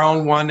would do our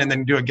own one and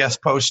then do a guest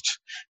post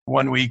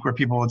 1 week where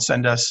people would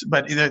send us,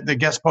 but the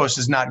guest post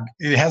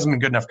it hasn't been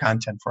good enough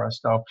content for us.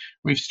 So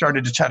we've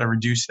started to try to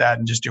reduce that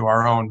and just do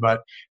our own.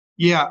 But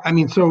yeah,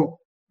 so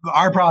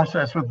our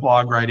process with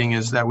blog writing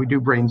is that we do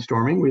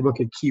brainstorming. We look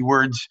at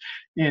keywords,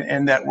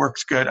 and that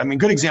works good. I mean,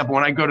 good example,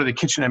 when I go to the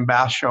Kitchen and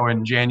Bath Show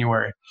in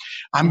January,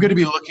 I'm going to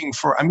be looking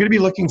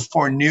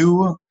for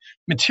new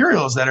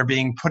materials that are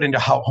being put into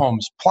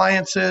homes,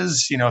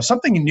 appliances,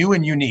 something new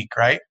and unique,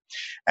 right?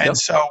 And Yep.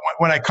 so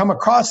when I come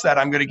across that,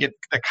 I'm going to get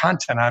the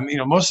content.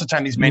 Most of the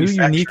time these New,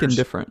 manufacturers, unique, and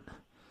different.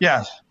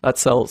 yes. That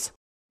sells.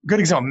 Good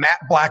example, matte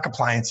black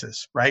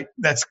appliances, right?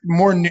 That's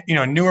more,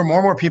 newer, more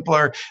and more people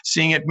are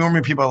seeing it. More and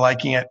more people are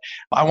liking it.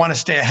 I want to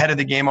stay ahead of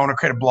the game. I want to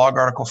create a blog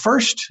article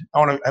first. I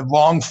want to have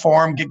long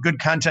form, get good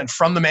content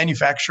from the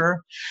manufacturer,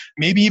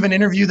 maybe even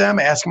interview them,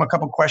 ask them a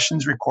couple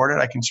questions, record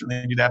it. I can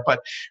certainly do that. But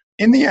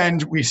in the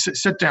end, we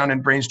sit down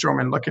and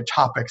brainstorm and look at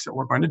topics that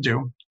we're going to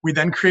do. We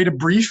then create a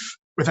brief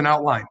with an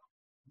outline.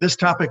 This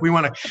topic, we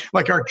want to,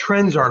 like our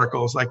trends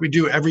articles, like we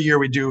do every year,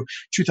 we do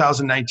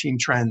 2019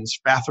 trends,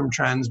 bathroom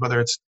trends, whether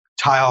it's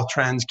tile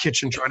trends,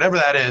 kitchen trends, whatever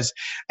that is.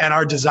 And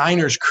our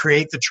designers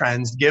create the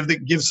trends, give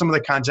some of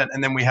the content,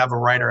 and then we have a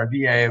writer, a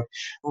VA,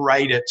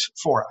 write it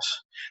for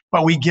us.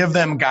 But we give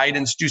them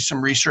guidance, do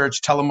some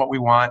research, tell them what we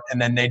want,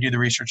 and then they do the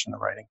research and the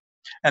writing.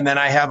 And then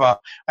I have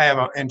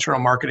an internal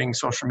marketing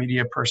social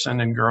media person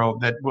and girl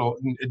that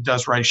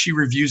does write. She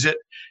reviews it,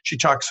 she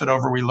talks it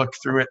over, we look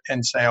through it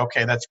and say,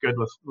 okay, that's good.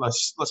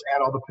 Let's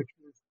add all the pictures,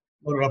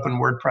 load it up in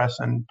WordPress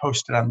and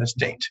post it on this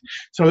date.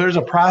 So there's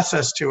a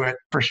process to it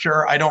for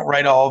sure. I don't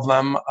write all of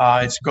them.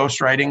 It's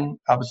ghostwriting.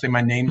 Obviously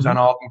my name's on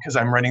all of them because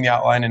I'm writing the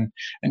outline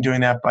and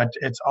doing that, but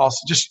it's also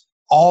just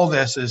all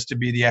this is to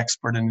be the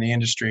expert in the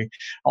industry.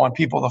 I want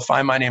people to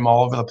find my name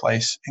all over the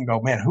place and go,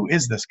 man, who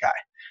is this guy?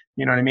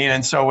 You know what I mean?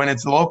 And so when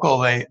it's local,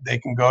 they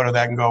can go to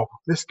that and go,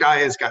 this guy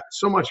has got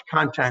so much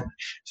content,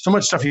 so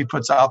much stuff he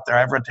puts out there.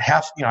 I've read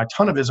a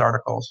ton of his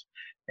articles.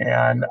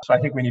 And so I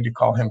think we need to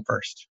call him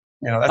first.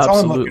 That's all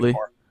I'm looking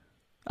for.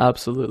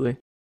 Absolutely.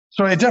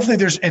 So it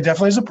definitely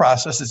is a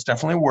process. It's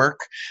definitely work.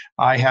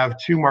 I have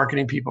 2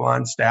 marketing people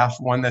on staff,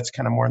 one that's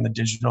kind of more in the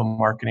digital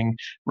marketing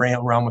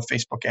realm with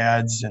Facebook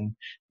ads and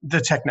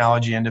the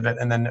technology end of it.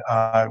 And then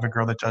I have a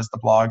girl that does the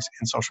blogs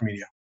and social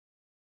media.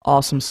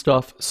 Awesome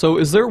stuff. So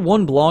is there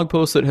one blog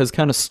post that has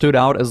kind of stood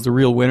out as the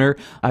real winner?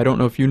 I don't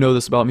know if you know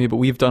this about me, but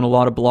we've done a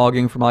lot of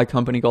blogging for my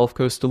company, Gulf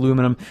Coast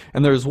Aluminum,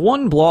 and there's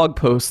one blog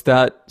post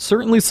that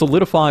certainly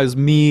solidifies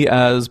me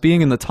as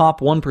being in the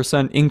top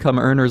 1% income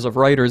earners of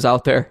writers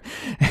out there.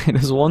 It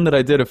is one that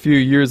I did a few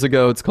years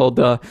ago. It's called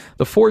the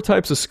 4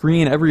 types of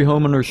screen every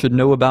homeowner should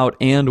know about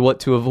and what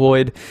to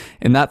avoid.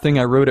 And that thing,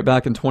 I wrote it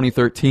back in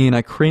 2013.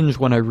 I cringe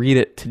when I read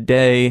it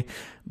today.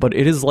 But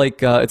it is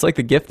like it's like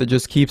the gift that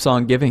just keeps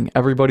on giving.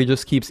 Everybody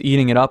just keeps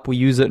eating it up. We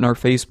use it in our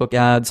Facebook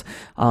ads.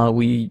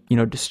 We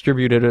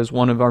distribute it as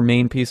one of our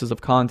main pieces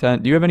of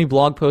content. Do you have any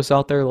blog posts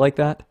out there like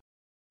that?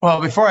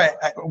 Well,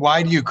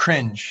 why do you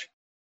cringe?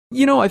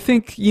 I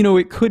think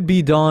it could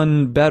be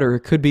done better.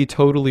 It could be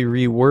totally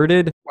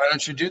reworded. Why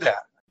don't you do that?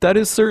 That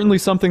is certainly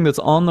something that's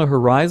on the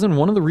horizon.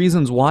 One of the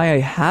reasons why I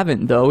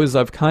haven't, though, is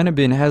I've kind of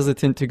been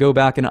hesitant to go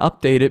back and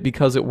update it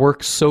because it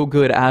works so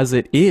good as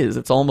it is.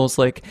 It's almost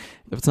like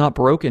if it's not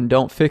broken,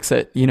 don't fix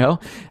it,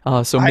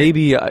 So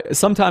maybe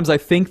sometimes I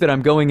think that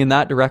I'm going in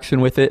that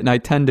direction with it, and I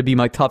tend to be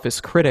my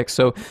toughest critic.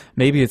 So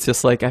maybe it's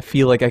just like I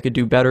feel like I could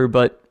do better,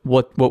 but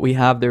what we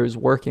have there is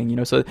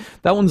working, So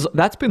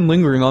that's been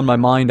lingering on my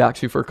mind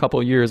actually for a couple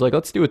of years. Like,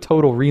 let's do a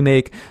total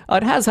remake.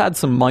 It has had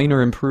some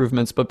minor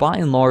improvements, but by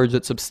and large,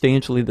 it's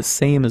substantially the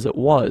same as it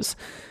was.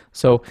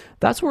 So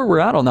that's where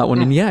we're at on that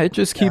one. And yeah, it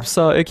just keeps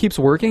it keeps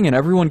working, and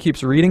everyone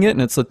keeps reading it,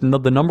 and it's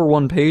the number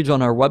 1 page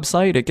on our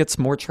website. It gets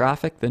more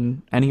traffic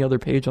than any other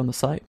page on the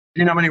site.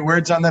 Do you know how many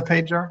words on that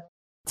page are?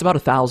 It's about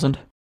 1,000.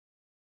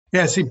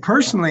 Yeah, see,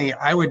 personally,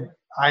 I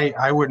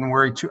wouldn't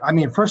worry too. I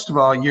mean, first of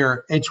all,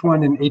 your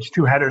H1 and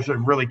H2 headers are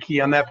really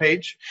key on that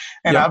page.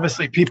 And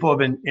obviously people have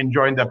been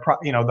enjoying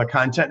the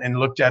content and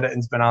looked at it and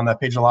it's been on that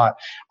page a lot.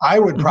 I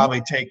would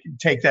probably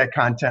take that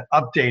content,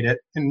 update it,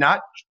 and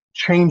not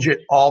change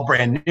it all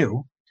brand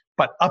new,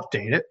 but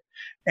update it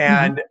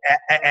and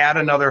add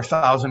another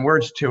 1,000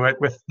 words to it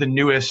with the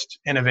newest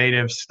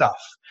innovative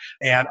stuff,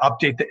 and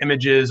update the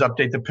images,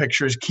 update the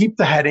pictures, keep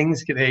the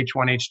headings, get the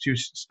H1, H2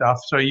 stuff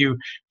so you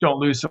don't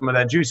lose some of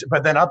that juice,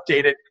 but then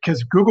update it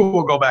because Google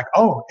will go back,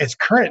 oh, it's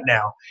current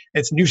now,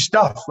 it's new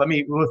stuff.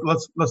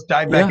 Let's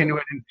dive back into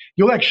it, and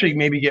you'll actually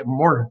maybe get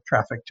more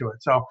traffic to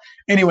it. So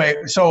anyway,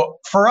 so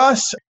for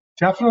us,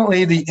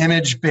 definitely the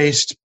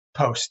image-based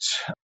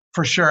posts.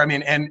 For sure. I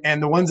mean,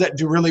 and the ones that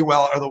do really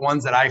well are the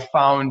ones that I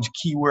found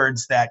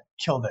keywords that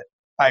killed it.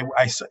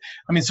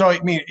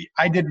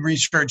 I did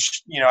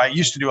research, I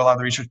used to do a lot of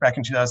the research back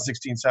in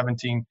 2016,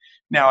 17.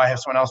 Now I have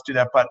someone else do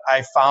that, but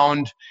I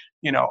found,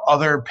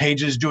 other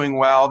pages doing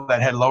well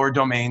that had lower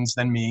domains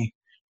than me.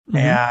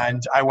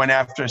 And I went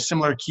after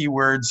similar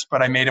keywords,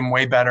 but I made them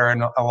way better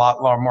and a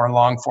lot more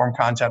long form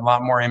content, a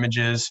lot more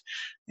images,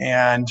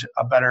 and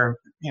a better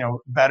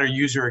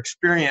user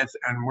experience,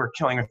 and we're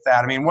killing with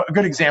that. I mean, a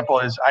good example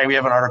is we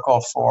have an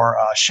article for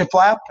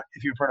Shiplap.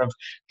 If you've heard of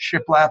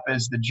Shiplap,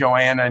 is the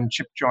Joanna and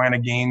Chip Joanna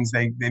Gaines.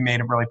 They made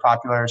it really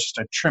popular. It's just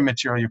a trim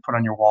material you put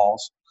on your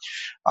walls.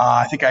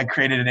 I think I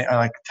created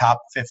like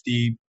top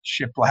 50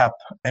 shiplap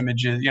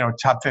images,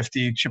 top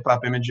 50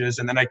 shiplap images,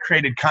 and then I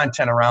created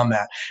content around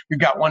that. We've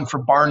got one for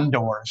barn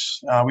doors.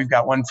 We've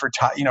got one for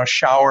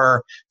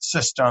shower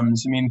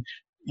systems. I mean,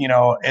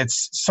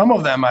 it's some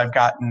of them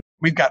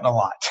we've gotten a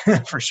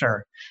lot for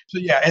sure. So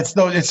yeah,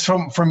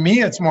 for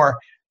me, it's more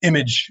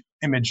image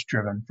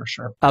driven for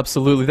sure.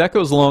 Absolutely. That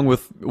goes along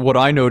with what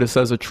I notice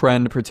as a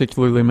trend,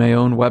 particularly my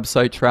own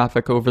website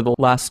traffic over the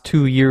last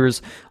 2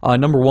 years.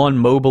 Number one,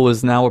 mobile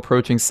is now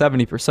approaching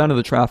 70% of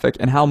the traffic,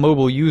 and how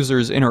mobile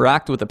users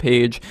interact with a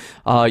page,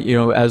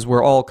 as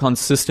we're all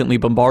consistently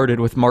bombarded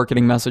with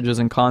marketing messages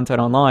and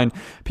content online.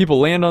 People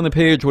land on the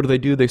page. What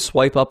do? They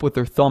swipe up with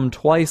their thumb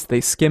twice,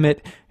 they skim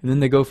it, and then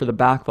they go for the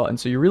back button.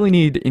 So you really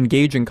need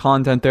engaging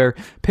content there.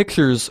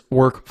 Pictures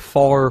work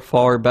far,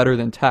 far better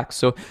than text.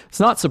 So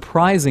it's not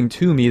surprising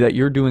to me that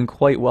you're doing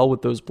quite well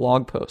with those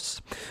blog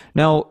posts.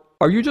 Now,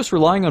 are you just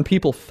relying on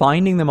people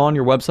finding them on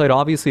your website?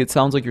 Obviously, it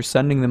sounds like you're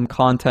sending them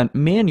content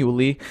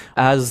manually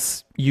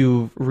as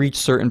you reach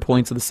certain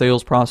points of the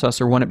sales process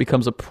or when it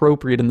becomes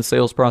appropriate in the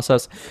sales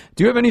process.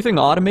 Do you have anything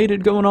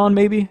automated going on,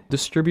 maybe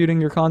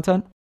distributing your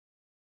content?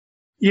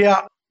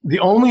 Yeah, the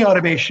only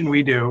automation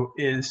we do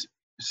is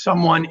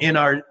someone in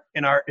our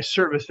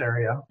service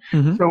area.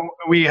 Mm-hmm. So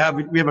we have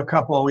a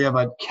couple. We have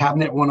a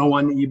Cabinet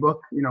 101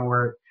 ebook,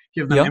 where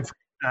give them information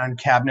on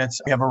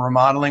cabinets. We have a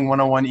Remodeling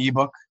 101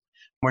 ebook,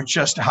 where it's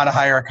just how to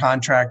hire a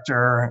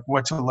contractor,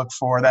 what to look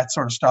for, that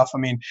sort of stuff. I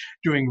mean,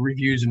 doing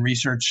reviews and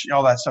research,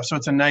 all that stuff. So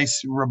it's a nice,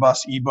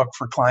 robust ebook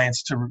for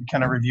clients to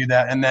kind of review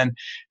that. And then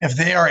if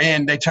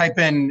they type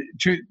in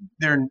to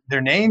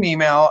their name,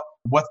 email,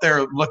 what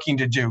they're looking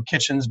to do,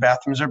 kitchens,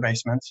 bathrooms, or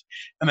basements,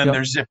 and then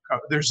their zip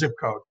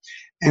code.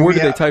 And where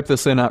do they type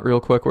this in at real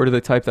quick? Where do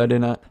they type that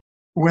in at?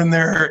 When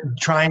they're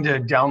trying to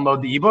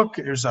download the ebook,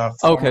 there's a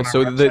form okay,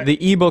 so the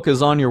ebook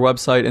is on your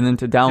website, and then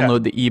to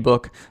download the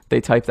ebook, they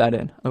type that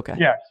in. Okay.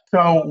 Yeah.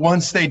 So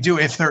once they do,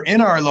 if they're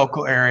in our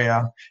local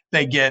area,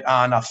 they get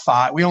on a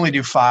 5. We only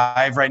do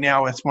 5 right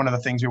now. It's one of the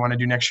things we want to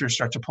do next year,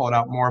 start to pull it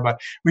out more. But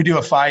we do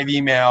a 5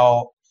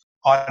 email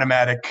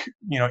automatic,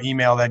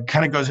 email that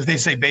kind of goes, if they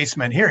say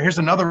basement, here's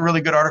another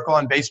really good article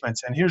on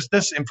basements, and here's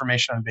this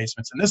information on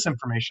basements and this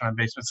information on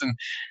basements. And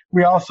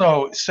we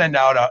also send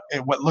out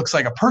what looks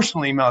like a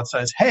personal email that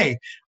says, hey,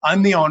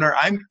 I'm the owner.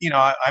 I'm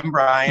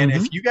Brian.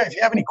 Mm-hmm. If you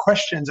have any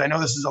questions, I know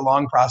this is a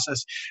long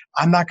process.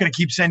 I'm not going to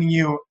keep sending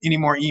you any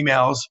more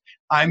emails.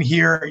 I'm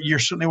here. You're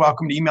certainly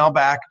welcome to email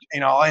back.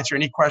 I'll answer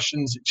any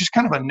questions. Just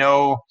kind of a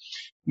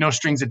no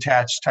strings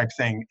attached type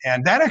thing.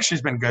 And that actually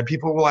has been good.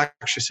 People will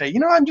actually say,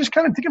 I'm just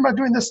kind of thinking about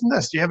doing this and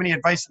this. Do you have any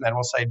advice on that?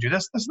 We'll say, do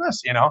this, this, and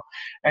this,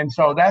 And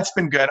so that's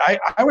been good.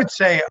 I would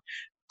say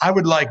I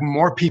would like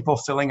more people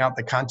filling out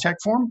the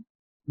contact form.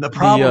 The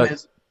problem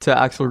is to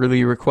actually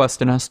really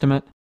request an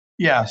estimate.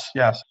 Yes.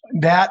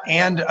 That,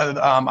 and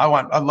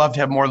I'd love to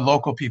have more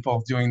local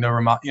people doing the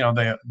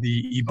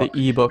ebook.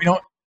 The ebook.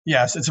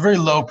 Yes, it's a very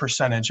low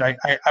percentage. I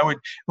would.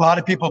 A lot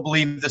of people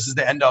believe this is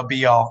the end all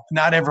be all.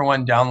 Not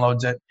everyone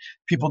downloads it.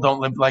 People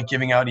don't like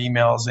giving out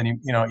emails and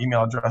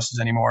email addresses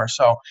anymore.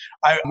 So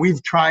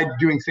we've tried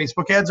doing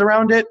Facebook ads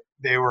around it.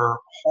 They were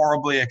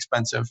horribly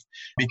expensive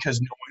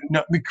because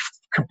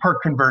per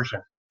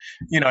conversion.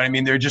 You know what I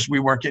mean? We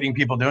weren't getting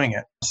people doing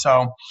it.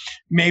 So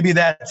maybe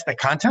that's the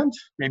content.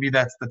 Maybe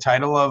that's the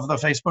title of the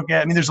Facebook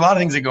ad. I mean, there's a lot of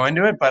things that go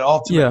into it, but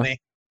ultimately,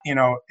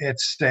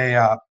 it's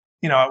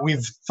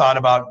we've thought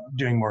about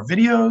doing more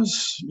videos,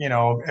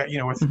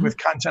 with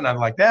content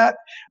like that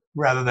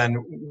rather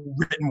than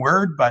written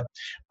word. But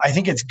I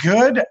think it's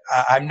good.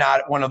 I'm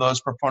not one of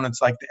those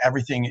proponents like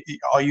everything,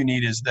 all you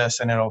need is this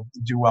and it'll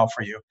do well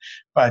for you.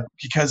 But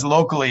because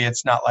locally,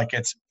 it's not like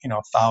it's,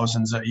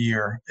 thousands a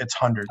year, it's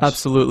hundreds.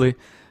 Absolutely.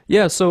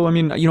 Yeah, so I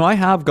mean, I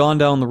have gone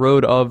down the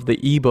road of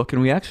the ebook,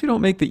 and we actually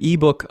don't make the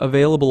ebook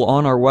available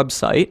on our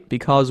website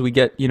because we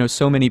get,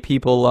 so many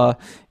people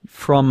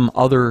from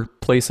other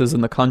places in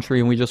the country,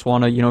 and we just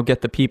want to,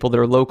 get the people that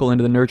are local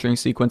into the nurturing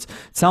sequence.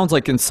 It sounds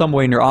like in some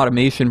way in your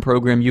automation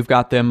program, you've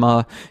got them,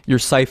 you're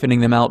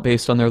siphoning them out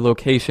based on their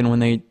location when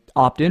they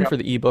opt in for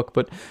the ebook.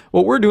 But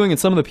what we're doing, and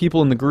some of the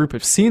people in the group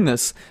have seen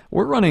this,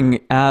 we're running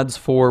ads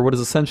for what is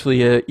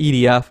essentially an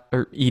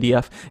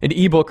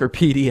ebook or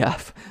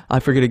PDF. I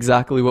forget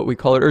exactly what we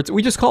call it. Or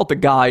we just call it the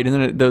guide,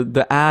 and then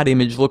the ad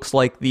image looks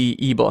like the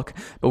ebook,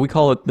 but we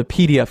call it the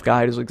PDF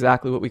guide is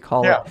exactly what we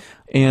call it.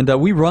 And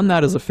we run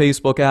that as a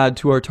Facebook ad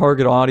to our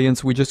target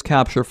audience. We just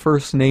capture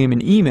first name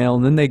and email,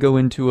 and then they go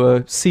into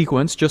a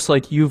sequence just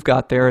like you've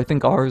got there. I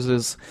think ours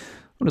is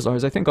what is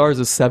ours? I think ours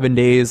is 7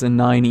 days and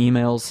 9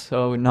 emails.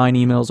 So 9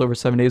 emails over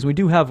 7 days. We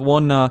do have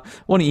one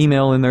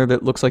email in there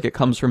that looks like it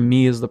comes from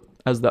me as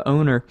the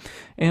owner,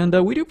 and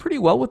we do pretty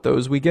well with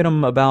those. We get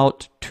them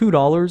about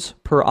 $2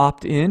 per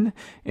opt-in,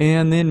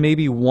 and then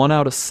maybe 1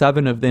 out of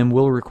 7 of them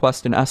will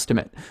request an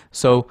estimate.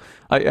 So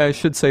I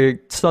should say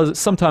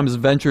sometimes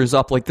ventures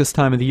up like this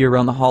time of the year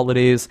around the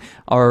holidays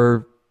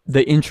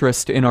the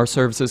interest in our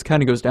services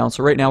kind of goes down.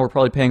 So right now we're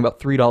probably paying about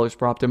 $3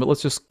 per opt-in, but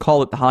let's just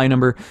call it the high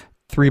number,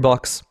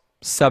 $3,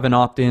 7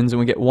 opt-ins, and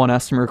we get 1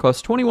 estimate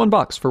request,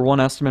 $21 for 1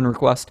 estimate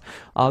request.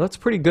 That's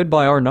pretty good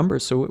by our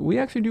numbers. So we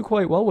actually do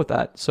quite well with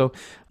that. So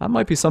that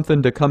might be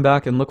something to come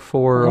back and look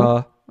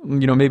for,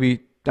 maybe.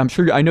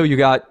 I know you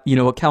got,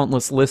 a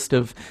countless list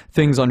of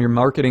things on your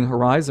marketing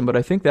horizon, but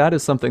I think that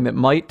is something that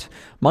might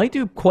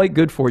do quite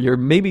good for you. Or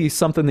maybe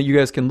something that you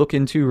guys can look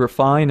into,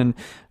 refine, and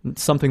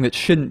something that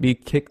shouldn't be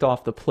kicked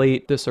off the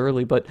plate this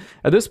early. But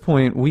at this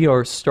point, we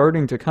are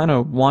starting to kind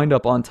of wind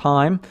up on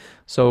time.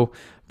 So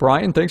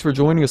Brian, thanks for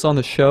joining us on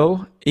the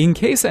show. In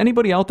case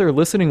anybody out there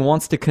listening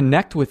wants to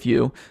connect with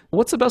you,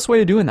 what's the best way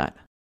of doing that?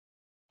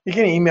 You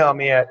can email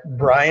me at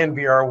Brian,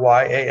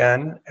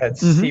 Bryan, at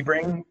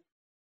Sebring,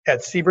 at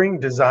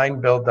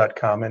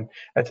SebringDesignBuild.com, and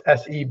that's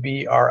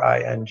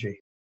SEBRING.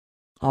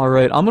 All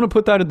right, I'm going to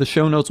put that in the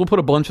show notes. We'll put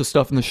a bunch of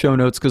stuff in the show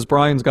notes because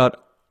Brian's got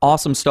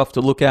awesome stuff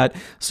to look at,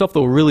 stuff that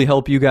will really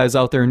help you guys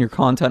out there in your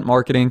content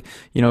marketing.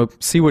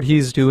 See what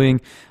he's doing,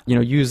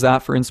 use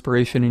that for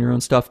inspiration in your own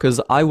stuff. Because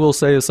I will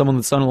say, as someone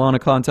that's done a lot of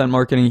content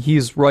marketing,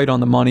 he's right on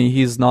the money.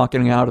 He's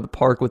knocking it out of the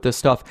park with this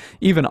stuff.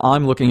 Even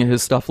I'm looking at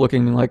his stuff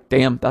looking like,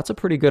 damn, that's a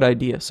pretty good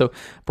idea. So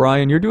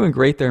Brian, you're doing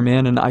great there,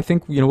 man. And I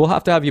think, we'll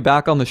have to have you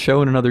back on the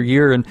show in another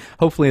year. And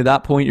hopefully at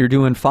that point you're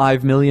doing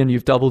 5 million,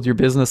 you've doubled your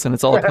business, and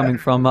it's all coming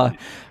from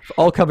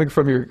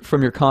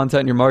your content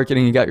and your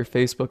marketing. You got your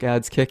Facebook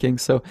ads kicking.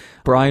 So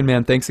Brian,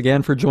 man, thanks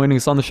again for joining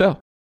us on the show.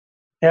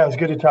 Yeah, it was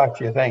good to talk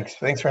to you.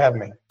 Thanks for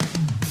having me.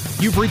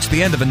 You've reached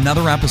the end of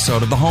another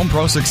episode of the Home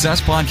Pro Success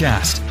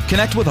Podcast.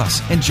 Connect with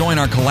us and join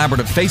our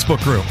collaborative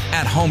Facebook group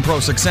at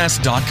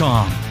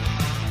homeprosuccess.com.